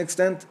to a certain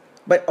extent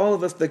by all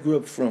of us that grew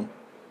up from.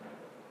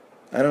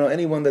 I don't know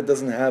anyone that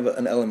doesn't have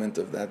an element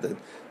of that. That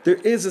there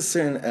is a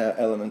certain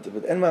element of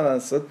it. And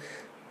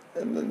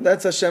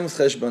that's Hashem's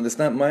cheshbon. It's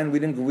not mine. We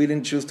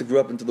didn't choose to grow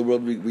up into the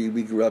world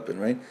we grew up in,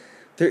 right?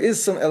 There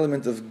is some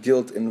element of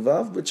guilt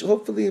involved, which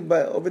hopefully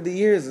over the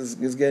years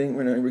is getting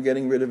we're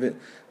getting rid of it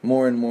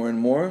more and more and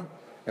more.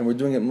 And we're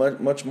doing it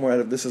much more out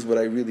of this is what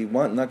I really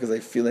want, not because I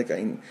feel like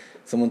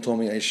someone told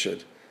me I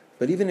should.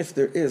 But even if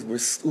there is, we're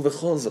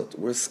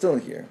still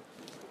here.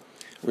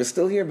 We're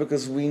still here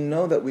because we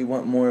know that we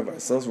want more of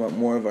ourselves, we want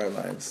more of our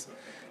lives.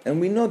 And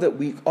we know that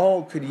we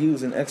all could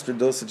use an extra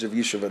dosage of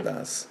Yeshiva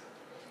Das.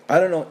 I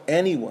don't know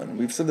anyone,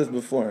 we've said this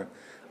before,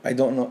 I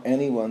don't know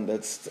anyone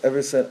that's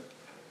ever said,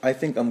 I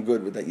think I'm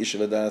good with that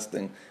Yeshiva Das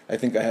thing, I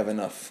think I have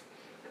enough.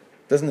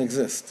 Doesn't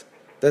exist.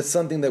 That's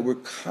something that we're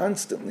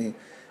constantly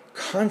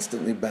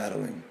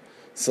battling.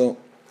 So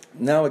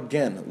now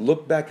again,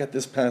 look back at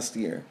this past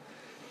year.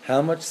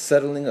 How much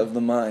settling of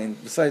the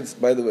mind, besides,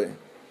 by the way,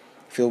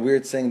 I feel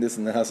weird saying this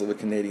in the house of a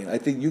Canadian, I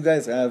think you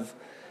guys have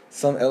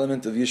some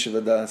element of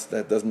Yeshiva Das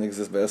that doesn't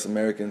exist by us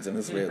Americans and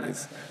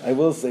Israelis. I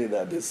will say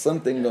that. There's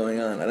something going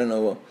on. I don't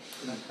know.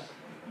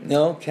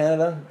 No,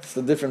 Canada, it's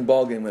a different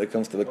ballgame when it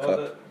comes to the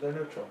cup. They're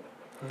neutral.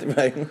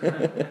 Right?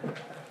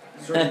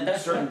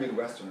 Certain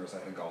Midwesterners, I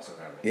think, also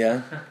have it.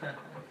 Yeah?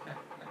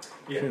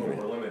 Yeah, but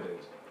we're limited.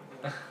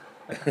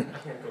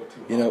 Can't go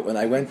too You know, when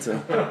I went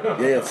to...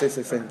 Yeah,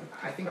 say.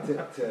 I think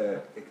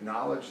to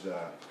acknowledge the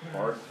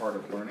hard part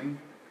of learning,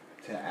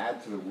 to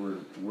add to the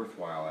word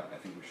worthwhile, I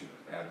think we should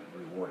add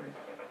rewarding.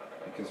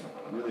 Because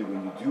really,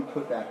 when you do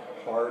put that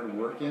hard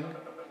work in,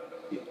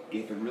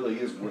 if it really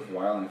is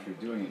worthwhile, and if you're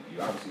doing it,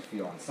 you obviously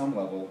feel on some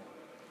level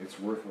it's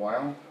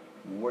worthwhile,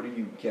 what do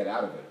you get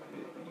out of it?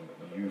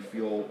 You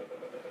feel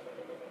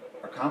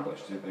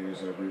accomplished.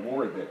 There's a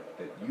reward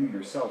that you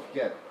yourself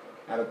get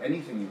out of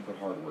anything you put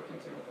hard work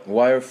into.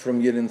 Why are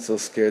from Yidden so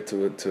scared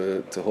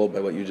to hold by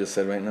what you just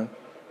said right now?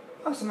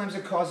 Well, sometimes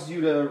it causes you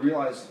to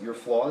realize your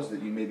flaws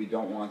that you maybe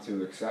don't want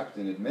to accept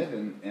and admit,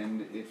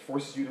 and it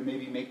forces you to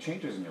maybe make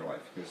changes in your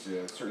life.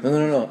 Because certain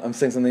No. I'm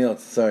saying something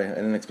else. Sorry, I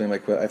didn't explain I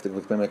have to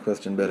explain my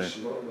question better.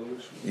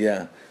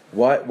 Yeah.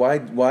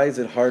 Why is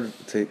it hard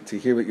to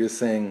hear what you're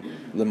saying,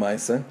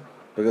 Lemaisa?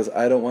 Because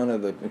I don't want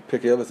to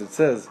pick it up as it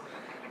says,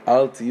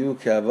 Al tiyu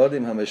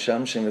ke'avodim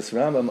hameshamshim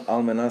esrabam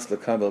al menas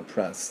lekabel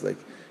pras. Like,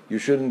 you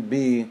shouldn't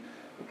be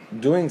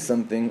doing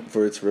something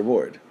for its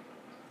reward.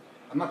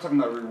 I'm not talking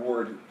about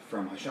reward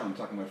from Hashem. I'm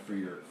talking about for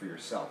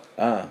yourself.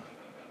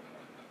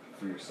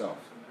 For yourself.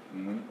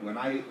 When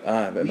I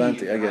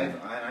read,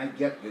 I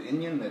get the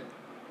Indian that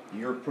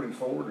you're putting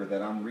forward or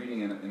that I'm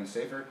reading in a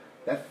sefer,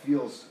 that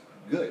feels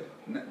good.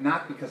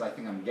 Not because I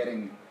think I'm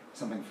getting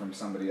something from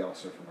somebody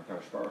else or from a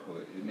Kadosh Baruch Hu.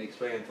 It makes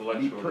very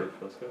intellectual. It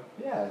feels good.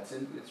 Yeah, it's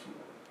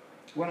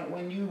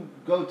when you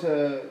go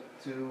to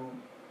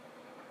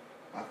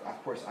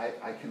of course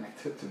I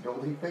connect it to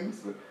building things,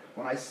 but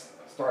when I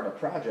start a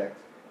project.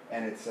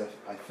 And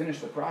I finish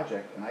the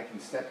project, and I can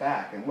step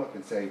back and look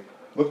and say,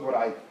 look what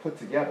I put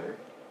together,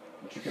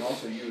 which you can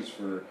also use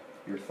for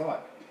your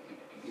thought.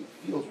 It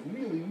feels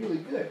really, really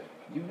good.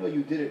 You know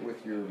you did it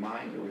with your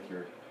mind or with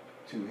your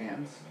two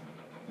hands.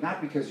 Not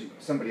because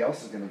somebody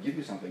else is going to give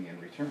you something in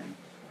return.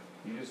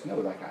 You just know,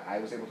 like, I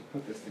was able to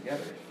put this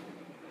together.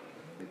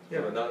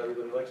 But not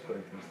everybody likes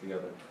putting things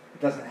together. It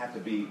doesn't have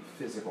to be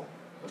physical.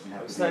 It doesn't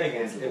have I'm to saying be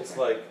a tangible it's thing.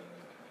 like,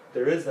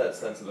 there is that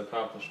sense of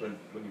accomplishment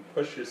when you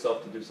push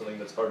yourself to do something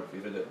that's hard for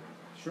you to do.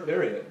 Sure.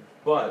 Period.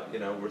 But,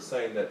 we're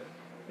saying that,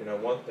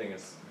 one thing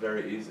is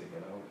very easy,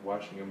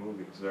 watching a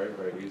movie is very,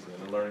 very easy,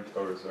 and learning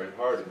Torah is very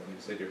hard, and when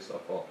you say to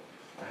yourself, well,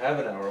 I have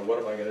an hour, what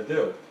am I going to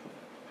do?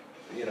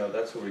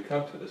 That's where we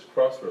come to, this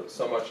crossroads,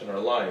 so much in our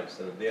lives,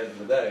 and at the end of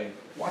the day...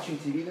 Watching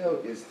TV,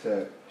 though, is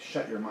to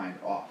shut your mind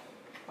off.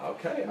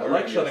 Okay, I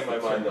like shutting my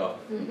mind off.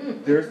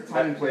 There's a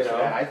time and place for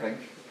that, I think.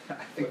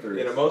 I think there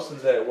is. Most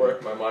of the day at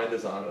work, my mind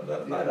is on, and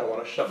at night I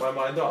want to shut my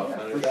mind off, Yeah,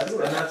 and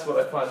sure. that's what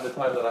I find the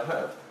time that I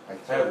have.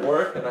 I have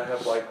work, and I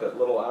have like that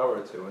little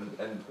hour or two,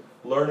 and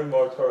learning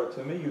more Torah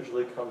to me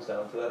usually comes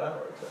down to that hour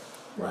or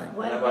two. Right.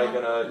 What And am I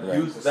about- going to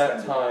use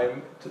that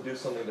time to do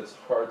something that's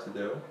hard to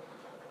do,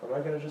 or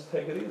am I going to just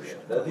take it easy?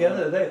 At the end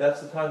of the day,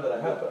 that's the time that I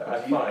have.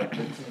 I find. The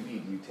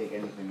TV, do you take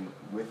anything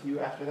with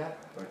you after that?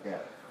 Like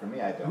that? For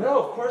me, I don't.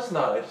 No, of course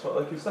not. I just want,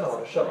 like you said, I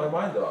want to shut my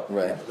mind off.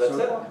 Right. That's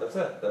So- it. That's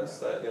it.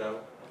 That's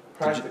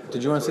practically.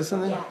 Did you want to say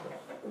something? Yeah.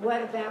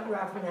 What about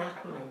Rav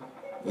Nachman?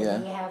 Yeah.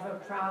 Does he have a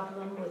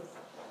problem with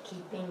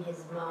keeping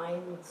his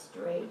mind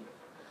straight?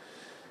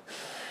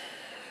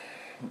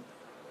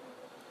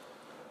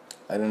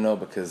 I don't know,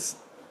 because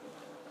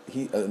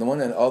the one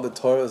that all the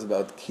Torah is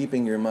about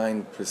keeping your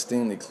mind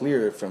pristinely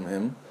clear from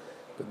him,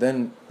 but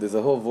then there's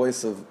a whole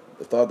voice of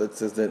thought that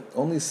says that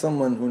only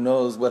someone who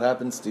knows what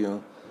happens to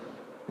you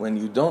when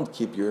you don't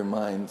keep your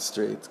mind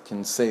straight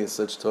can say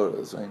such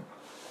Torahs, right?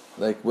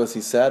 Like, was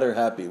he sad or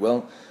happy?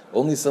 Well,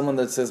 only someone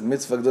that says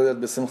mitzvah gdolat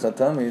b'simcha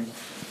tamid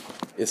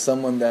is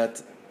someone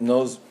that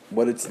knows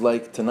what it's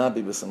like to not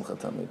be b'simcha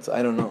tamid. So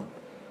I don't know.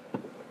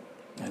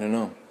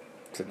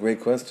 It's a great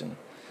question.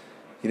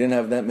 He didn't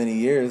have that many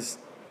years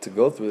to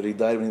go through it. He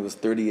died when he was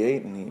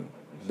 38, and he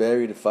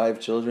buried 5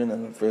 children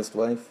and a first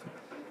wife.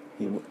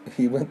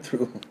 He went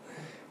through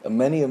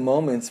many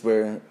moments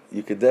where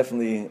you could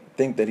definitely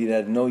think that he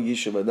had no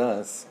yeshiva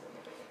das.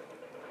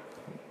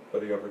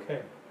 But he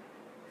overcame.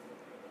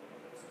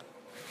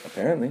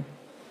 Apparently.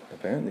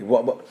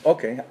 Well,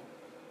 okay.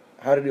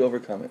 How did he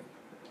overcome it?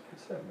 He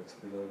said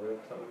mitzvah gdolat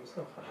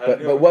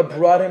b'simcha. But what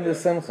brought him to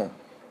simcha?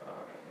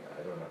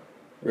 I don't know.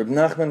 Reb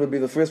Nachman would be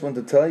the first one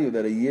to tell you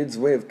that a Yid's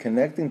way of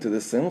connecting to the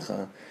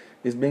simcha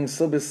is being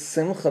so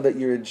besimcha that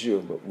you're a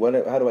Jew.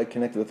 But how do I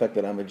connect to the fact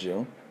that I'm a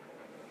Jew?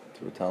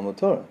 Through Talmud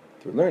Torah,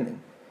 through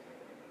learning.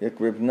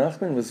 Reb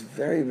Nachman was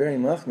very, very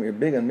machmir,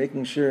 big on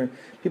making sure,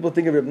 people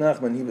think of Reb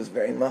Nachman, he was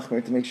very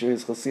machmir to make sure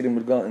his Hasidim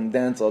would go out and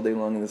dance all day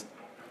long in this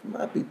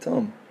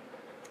mapitom.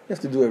 You have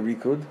to do a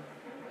rikud.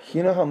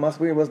 You know how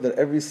machmir it was that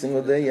every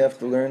single day you have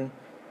to learn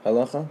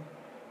halacha?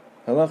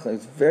 Halacha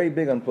is very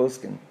big on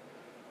poskim.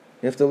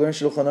 You have to learn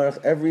Shulchan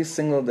Aruch every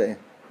single day.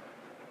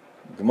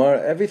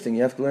 Gemara, everything,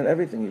 you have to learn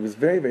everything. He was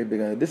very, very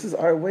big on it. This is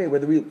our way,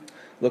 whether we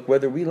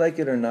like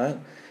it or not,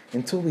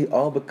 until we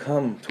all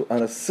become,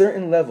 on a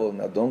certain level,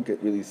 now don't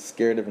get really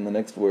scared of in the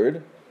next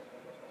word,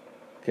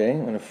 okay?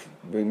 I'm going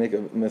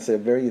to say a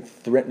very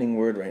threatening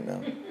word right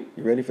now.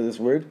 You ready for this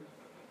word?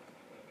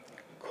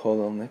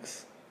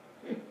 Kolomniks.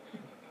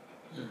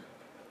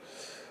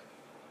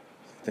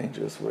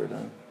 Dangerous word,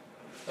 huh?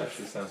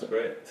 Actually sounds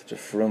great. Such a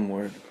frum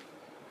word.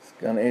 It's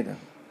Gan Eden.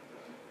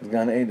 It's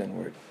Gan Eden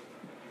word.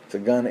 It's a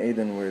Gan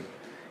Eden word.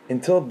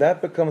 Until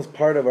that becomes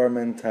part of our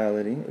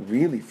mentality,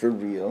 really, for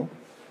real,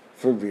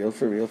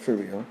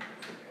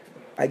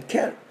 I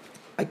can't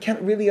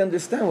really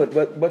understand what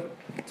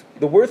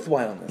the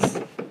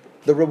worthwhileness,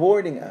 the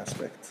rewarding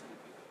aspect.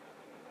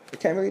 I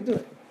can't really do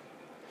it.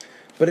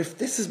 But if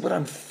this is what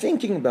I'm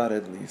thinking about,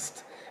 at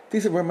least,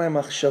 these are where my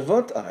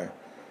machshavot are.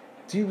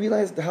 Do you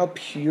realize how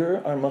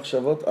pure our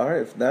machshavot are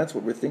if that's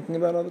what we're thinking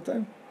about all the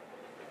time?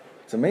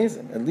 It's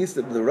amazing. At least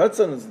the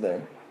ratzon is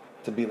there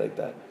to be like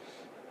that.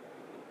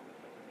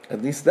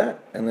 At least that.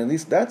 And at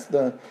least that's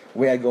the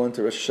way I go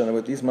into Rosh Hashanah,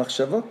 with these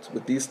machshavot,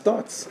 with these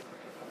thoughts.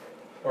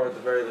 Or at the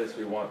very least,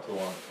 we want to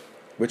want.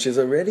 Which is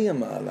already a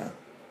ma'ala.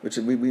 Which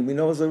we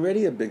know is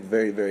already a big,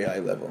 very, very high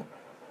level.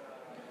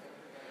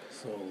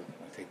 So,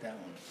 I'll take that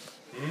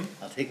one.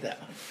 I'll take that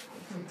one.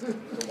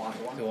 To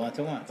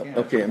want. Yeah.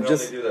 Okay,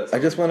 I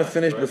just want to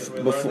finish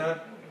right?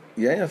 before.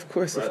 Yeah, of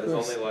course, right, of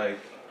course. There's only we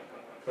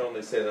can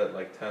only say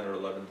that 10 or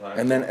 11 times.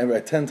 And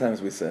then 10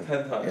 times we said.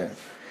 10 times. Yeah.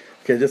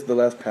 Okay, just the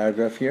last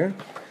paragraph here.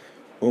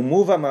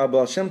 Umuva ma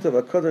Baal Shem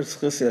Tov HaKadosh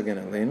Zchus Yagen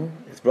Aleinu.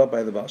 It's brought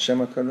by the Baal Shem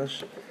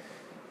HaKadosh.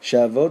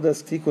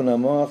 She'avodas tikun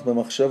hamoach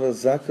b'machshava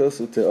zakos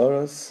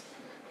uteoros.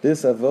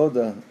 This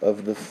avoda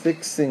of the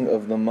fixing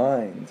of the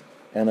mind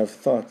and of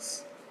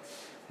thoughts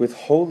with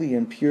holy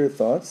and pure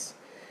thoughts.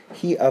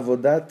 Hi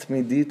avodat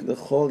midit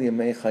lechol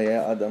yemei chayei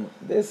adam.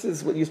 This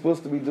is what you're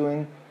supposed to be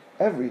doing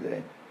every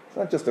day. It's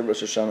not just a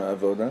Rosh Hashanah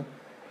avoda.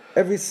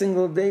 Every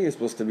single day you're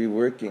supposed to be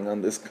working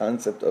on this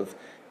concept of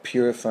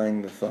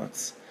purifying the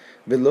thoughts.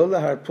 This is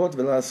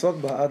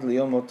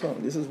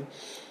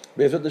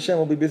Be'ezrat Hashem,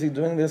 we'll be busy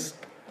doing this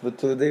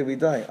to the day we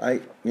die. I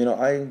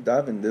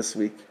daven this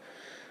week.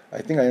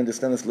 I think I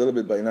understand this a little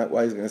bit, but not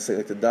why he's going to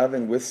say, to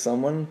daven with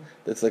someone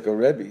that's like a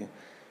Rebbe,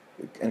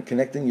 and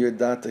connecting your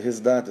dot to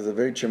his dot is a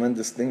very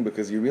tremendous thing,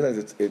 because you realize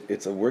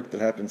it's a work that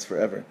happens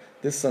forever.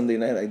 This Sunday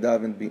night I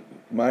davened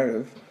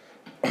Ma'ariv.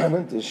 I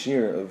went to a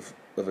shir of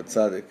a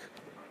tzaddik,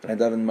 and I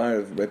davened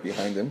Ma'ariv right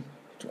behind him.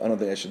 I don't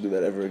think I should do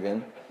that ever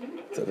again.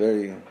 It's a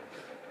very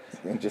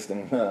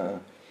interesting,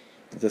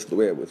 just the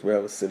way it was, where I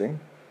was sitting.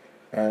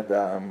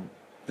 And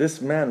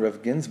this man,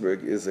 Rav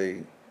Ginsburg,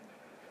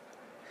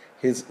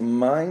 his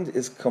mind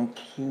is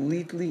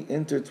completely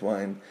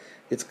intertwined.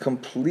 It's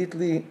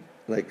completely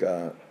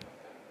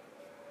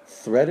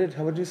threaded.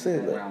 How would you say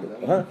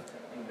it?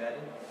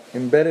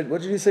 Embedded.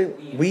 What did you say?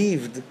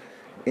 Weaved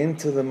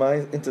into the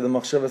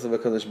machshavas of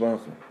HaKadosh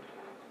Baruch Hu.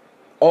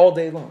 All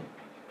day long.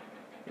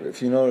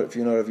 If you know Rav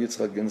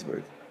Yitzchak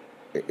Ginsburg,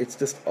 it's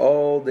just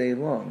all day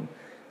long.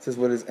 It says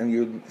what is, and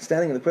you're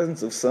standing in the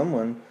presence of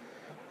someone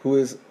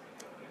he's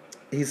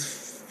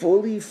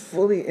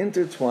fully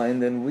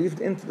intertwined and weaved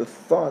into the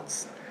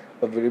thoughts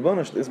of the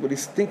Rebbeinu. This is what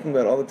he's thinking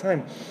about all the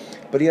time.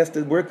 But he has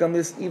to work on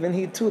this, even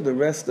he too, the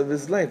rest of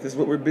his life. This is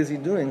what we're busy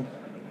doing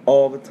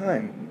all the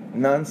time,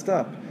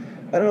 non-stop.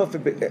 I don't know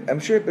if I'm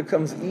sure it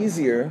becomes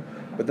easier,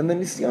 but then the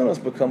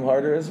nisyonos become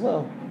harder as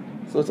well.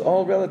 So it's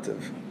all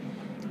relative.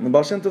 And the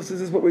Baal Shem Tov says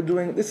this is what we're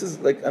doing. This is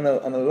like on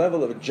a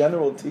level of a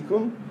general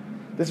tikkun.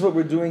 This is what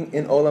we're doing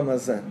in Olam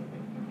Hazeh.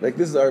 Like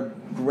this is our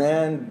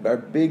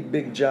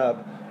big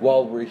job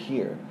while we're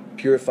here,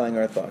 purifying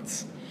our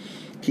thoughts.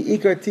 Ki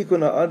ikar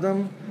tikkun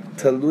ha'adam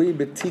talui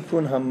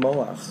b'tikkun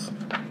hamoach.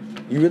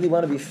 You really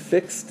want to be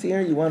fixed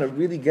here? You want to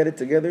really get it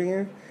together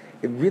here?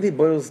 It really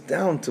boils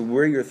down to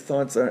where your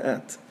thoughts are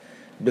at.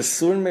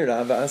 Besur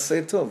mira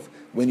v'asei tov.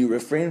 When you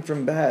refrain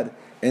from bad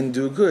and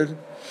do good,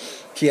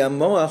 ki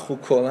hamoach hu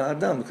kol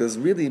ha'adam. Because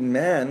really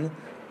man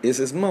is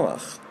his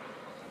moach.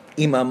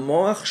 Im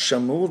hamoach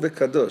shamur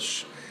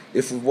v'kadosh.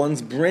 If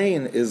one's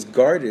brain is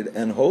guarded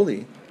and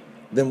holy,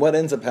 then what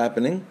ends up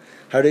happening?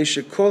 Harei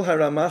shekol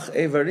haramach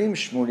evarim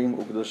shmurim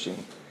u'kedoshim.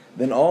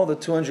 Then all the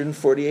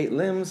 248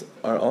 limbs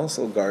are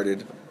also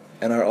guarded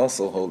and are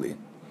also holy.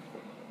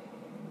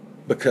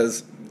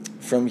 Because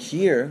from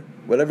here,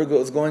 whatever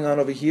is going on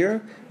over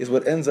here is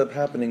what ends up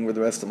happening with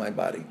the rest of my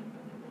body.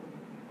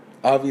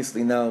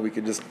 Obviously now we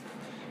could just,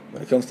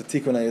 when it comes to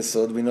Tikkun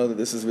HaYesod, we know that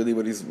this is really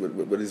what he's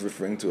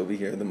referring to over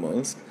here the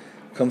most.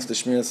 Comes to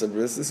Shmiras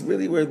Habris, this is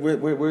really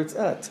where it's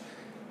at.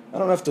 I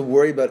don't have to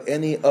worry about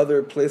any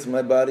other place in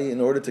my body in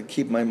order to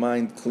keep my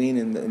mind clean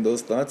in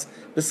those thoughts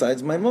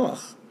besides my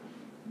moach.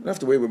 I don't have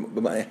to worry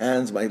about my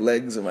hands, my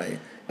legs, or my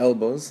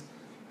elbows.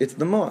 It's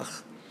the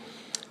moach.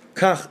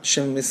 Kach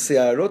shem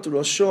misiarot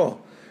rosho,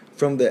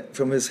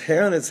 from his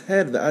hair on his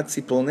head, the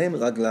atziporneim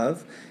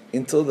raglav,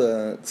 until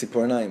the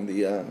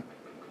tzipornaim,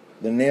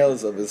 the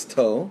nails of his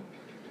toe,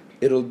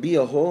 it'll be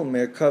a whole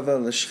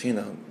merkava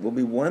l'shchina. Will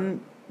be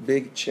one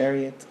big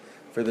chariot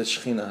for the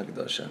Shechina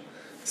Hakdosha.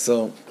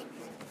 So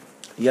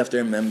you have to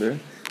remember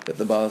that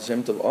the Baal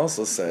Shem Tov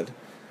also said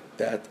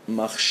that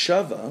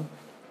machshava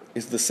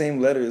is the same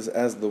letters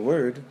as the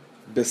word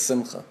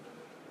besimcha.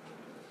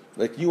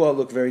 Like you all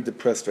look very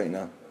depressed right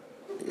now.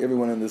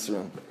 Everyone in this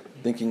room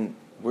thinking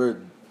we're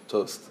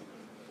toast.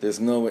 There's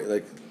no way.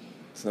 Like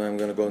so I'm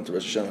going to go into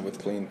Rosh Hashanah with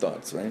clean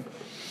thoughts, right?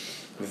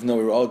 There's no.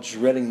 We're all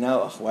dreading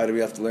now. Why do we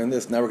have to learn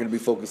this? Now we're going to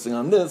be focusing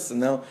on this, and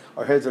now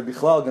our heads are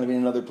bichlal going to be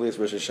in another place,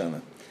 Rosh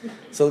Hashanah.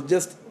 So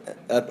just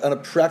on a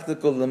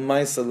practical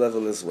lemaisa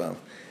level as well.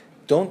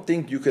 Don't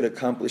think you could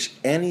accomplish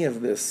any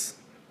of this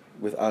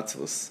with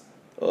atzvus.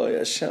 Oh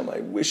Hashem, I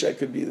wish I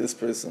could be this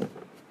person.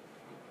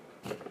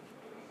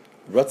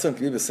 Ratzon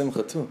k'vi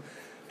b'simcha too.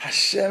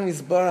 Hashem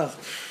Yisbarach,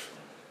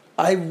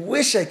 I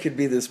wish I could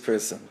be this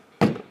person.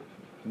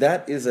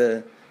 That is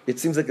it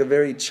seems like a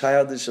very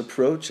childish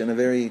approach and a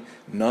very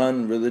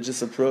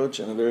non-religious approach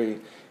and a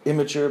very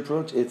immature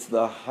approach. It's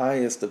the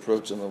highest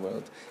approach in the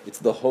world. It's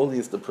the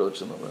holiest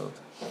approach in the world.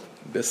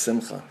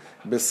 Besimcha.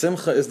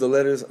 Besimcha is the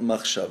letters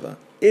machshava.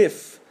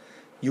 If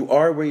you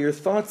are where your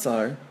thoughts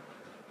are,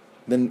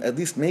 then at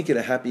least make it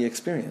a happy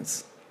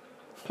experience.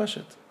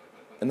 Pashat.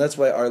 And that's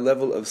why our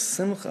level of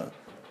simcha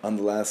on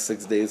the last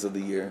 6 days of the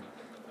year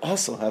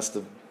also has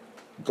to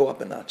go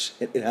up a notch.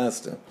 It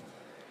has to.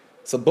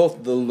 So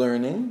both the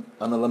learning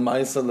on the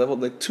lamaisa level,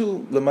 like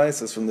 2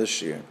 lamaisas from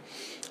this year.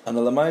 On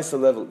the lamaisa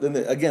level, then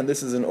again,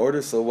 this is in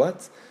order, so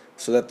what?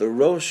 So that the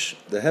Rosh,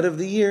 the head of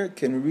the year,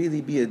 can really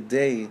be a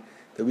day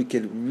that we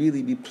can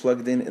really be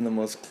plugged in the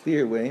most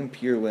clear way, and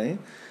pure way.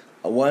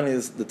 One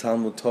is the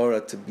Talmud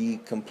Torah, to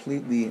be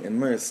completely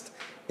immersed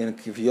in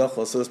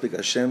kiviyachol, so to speak,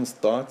 Hashem's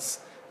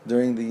thoughts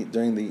during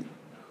the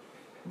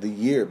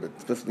year, but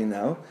especially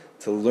now,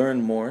 to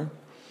learn more.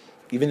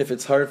 Even if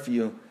it's hard for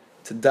you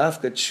to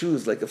dafka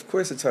choose, like of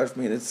course it's hard for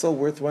me, and it's so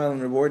worthwhile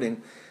and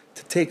rewarding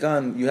to take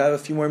on. You have a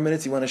few more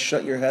minutes, you want to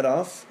shut your head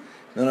off?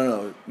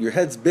 No. Your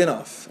head's been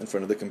off in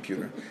front of the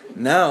computer.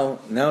 Now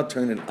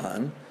turn it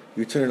on.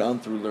 You turn it on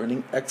through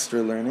learning,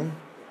 extra learning,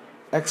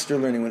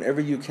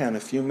 whenever you can, a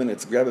few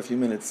minutes, grab a few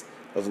minutes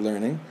of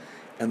learning.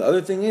 And the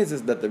other thing is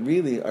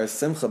that our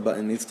simcha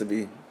button needs to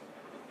be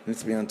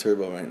on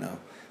turbo right now.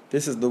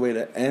 This is the way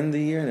to end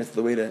the year, and it's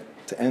the way to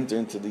enter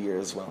into the year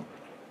as well.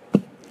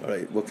 All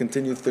right, we'll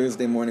continue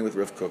Thursday morning with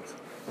Rav Kook.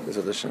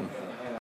 Bezrat Hashem.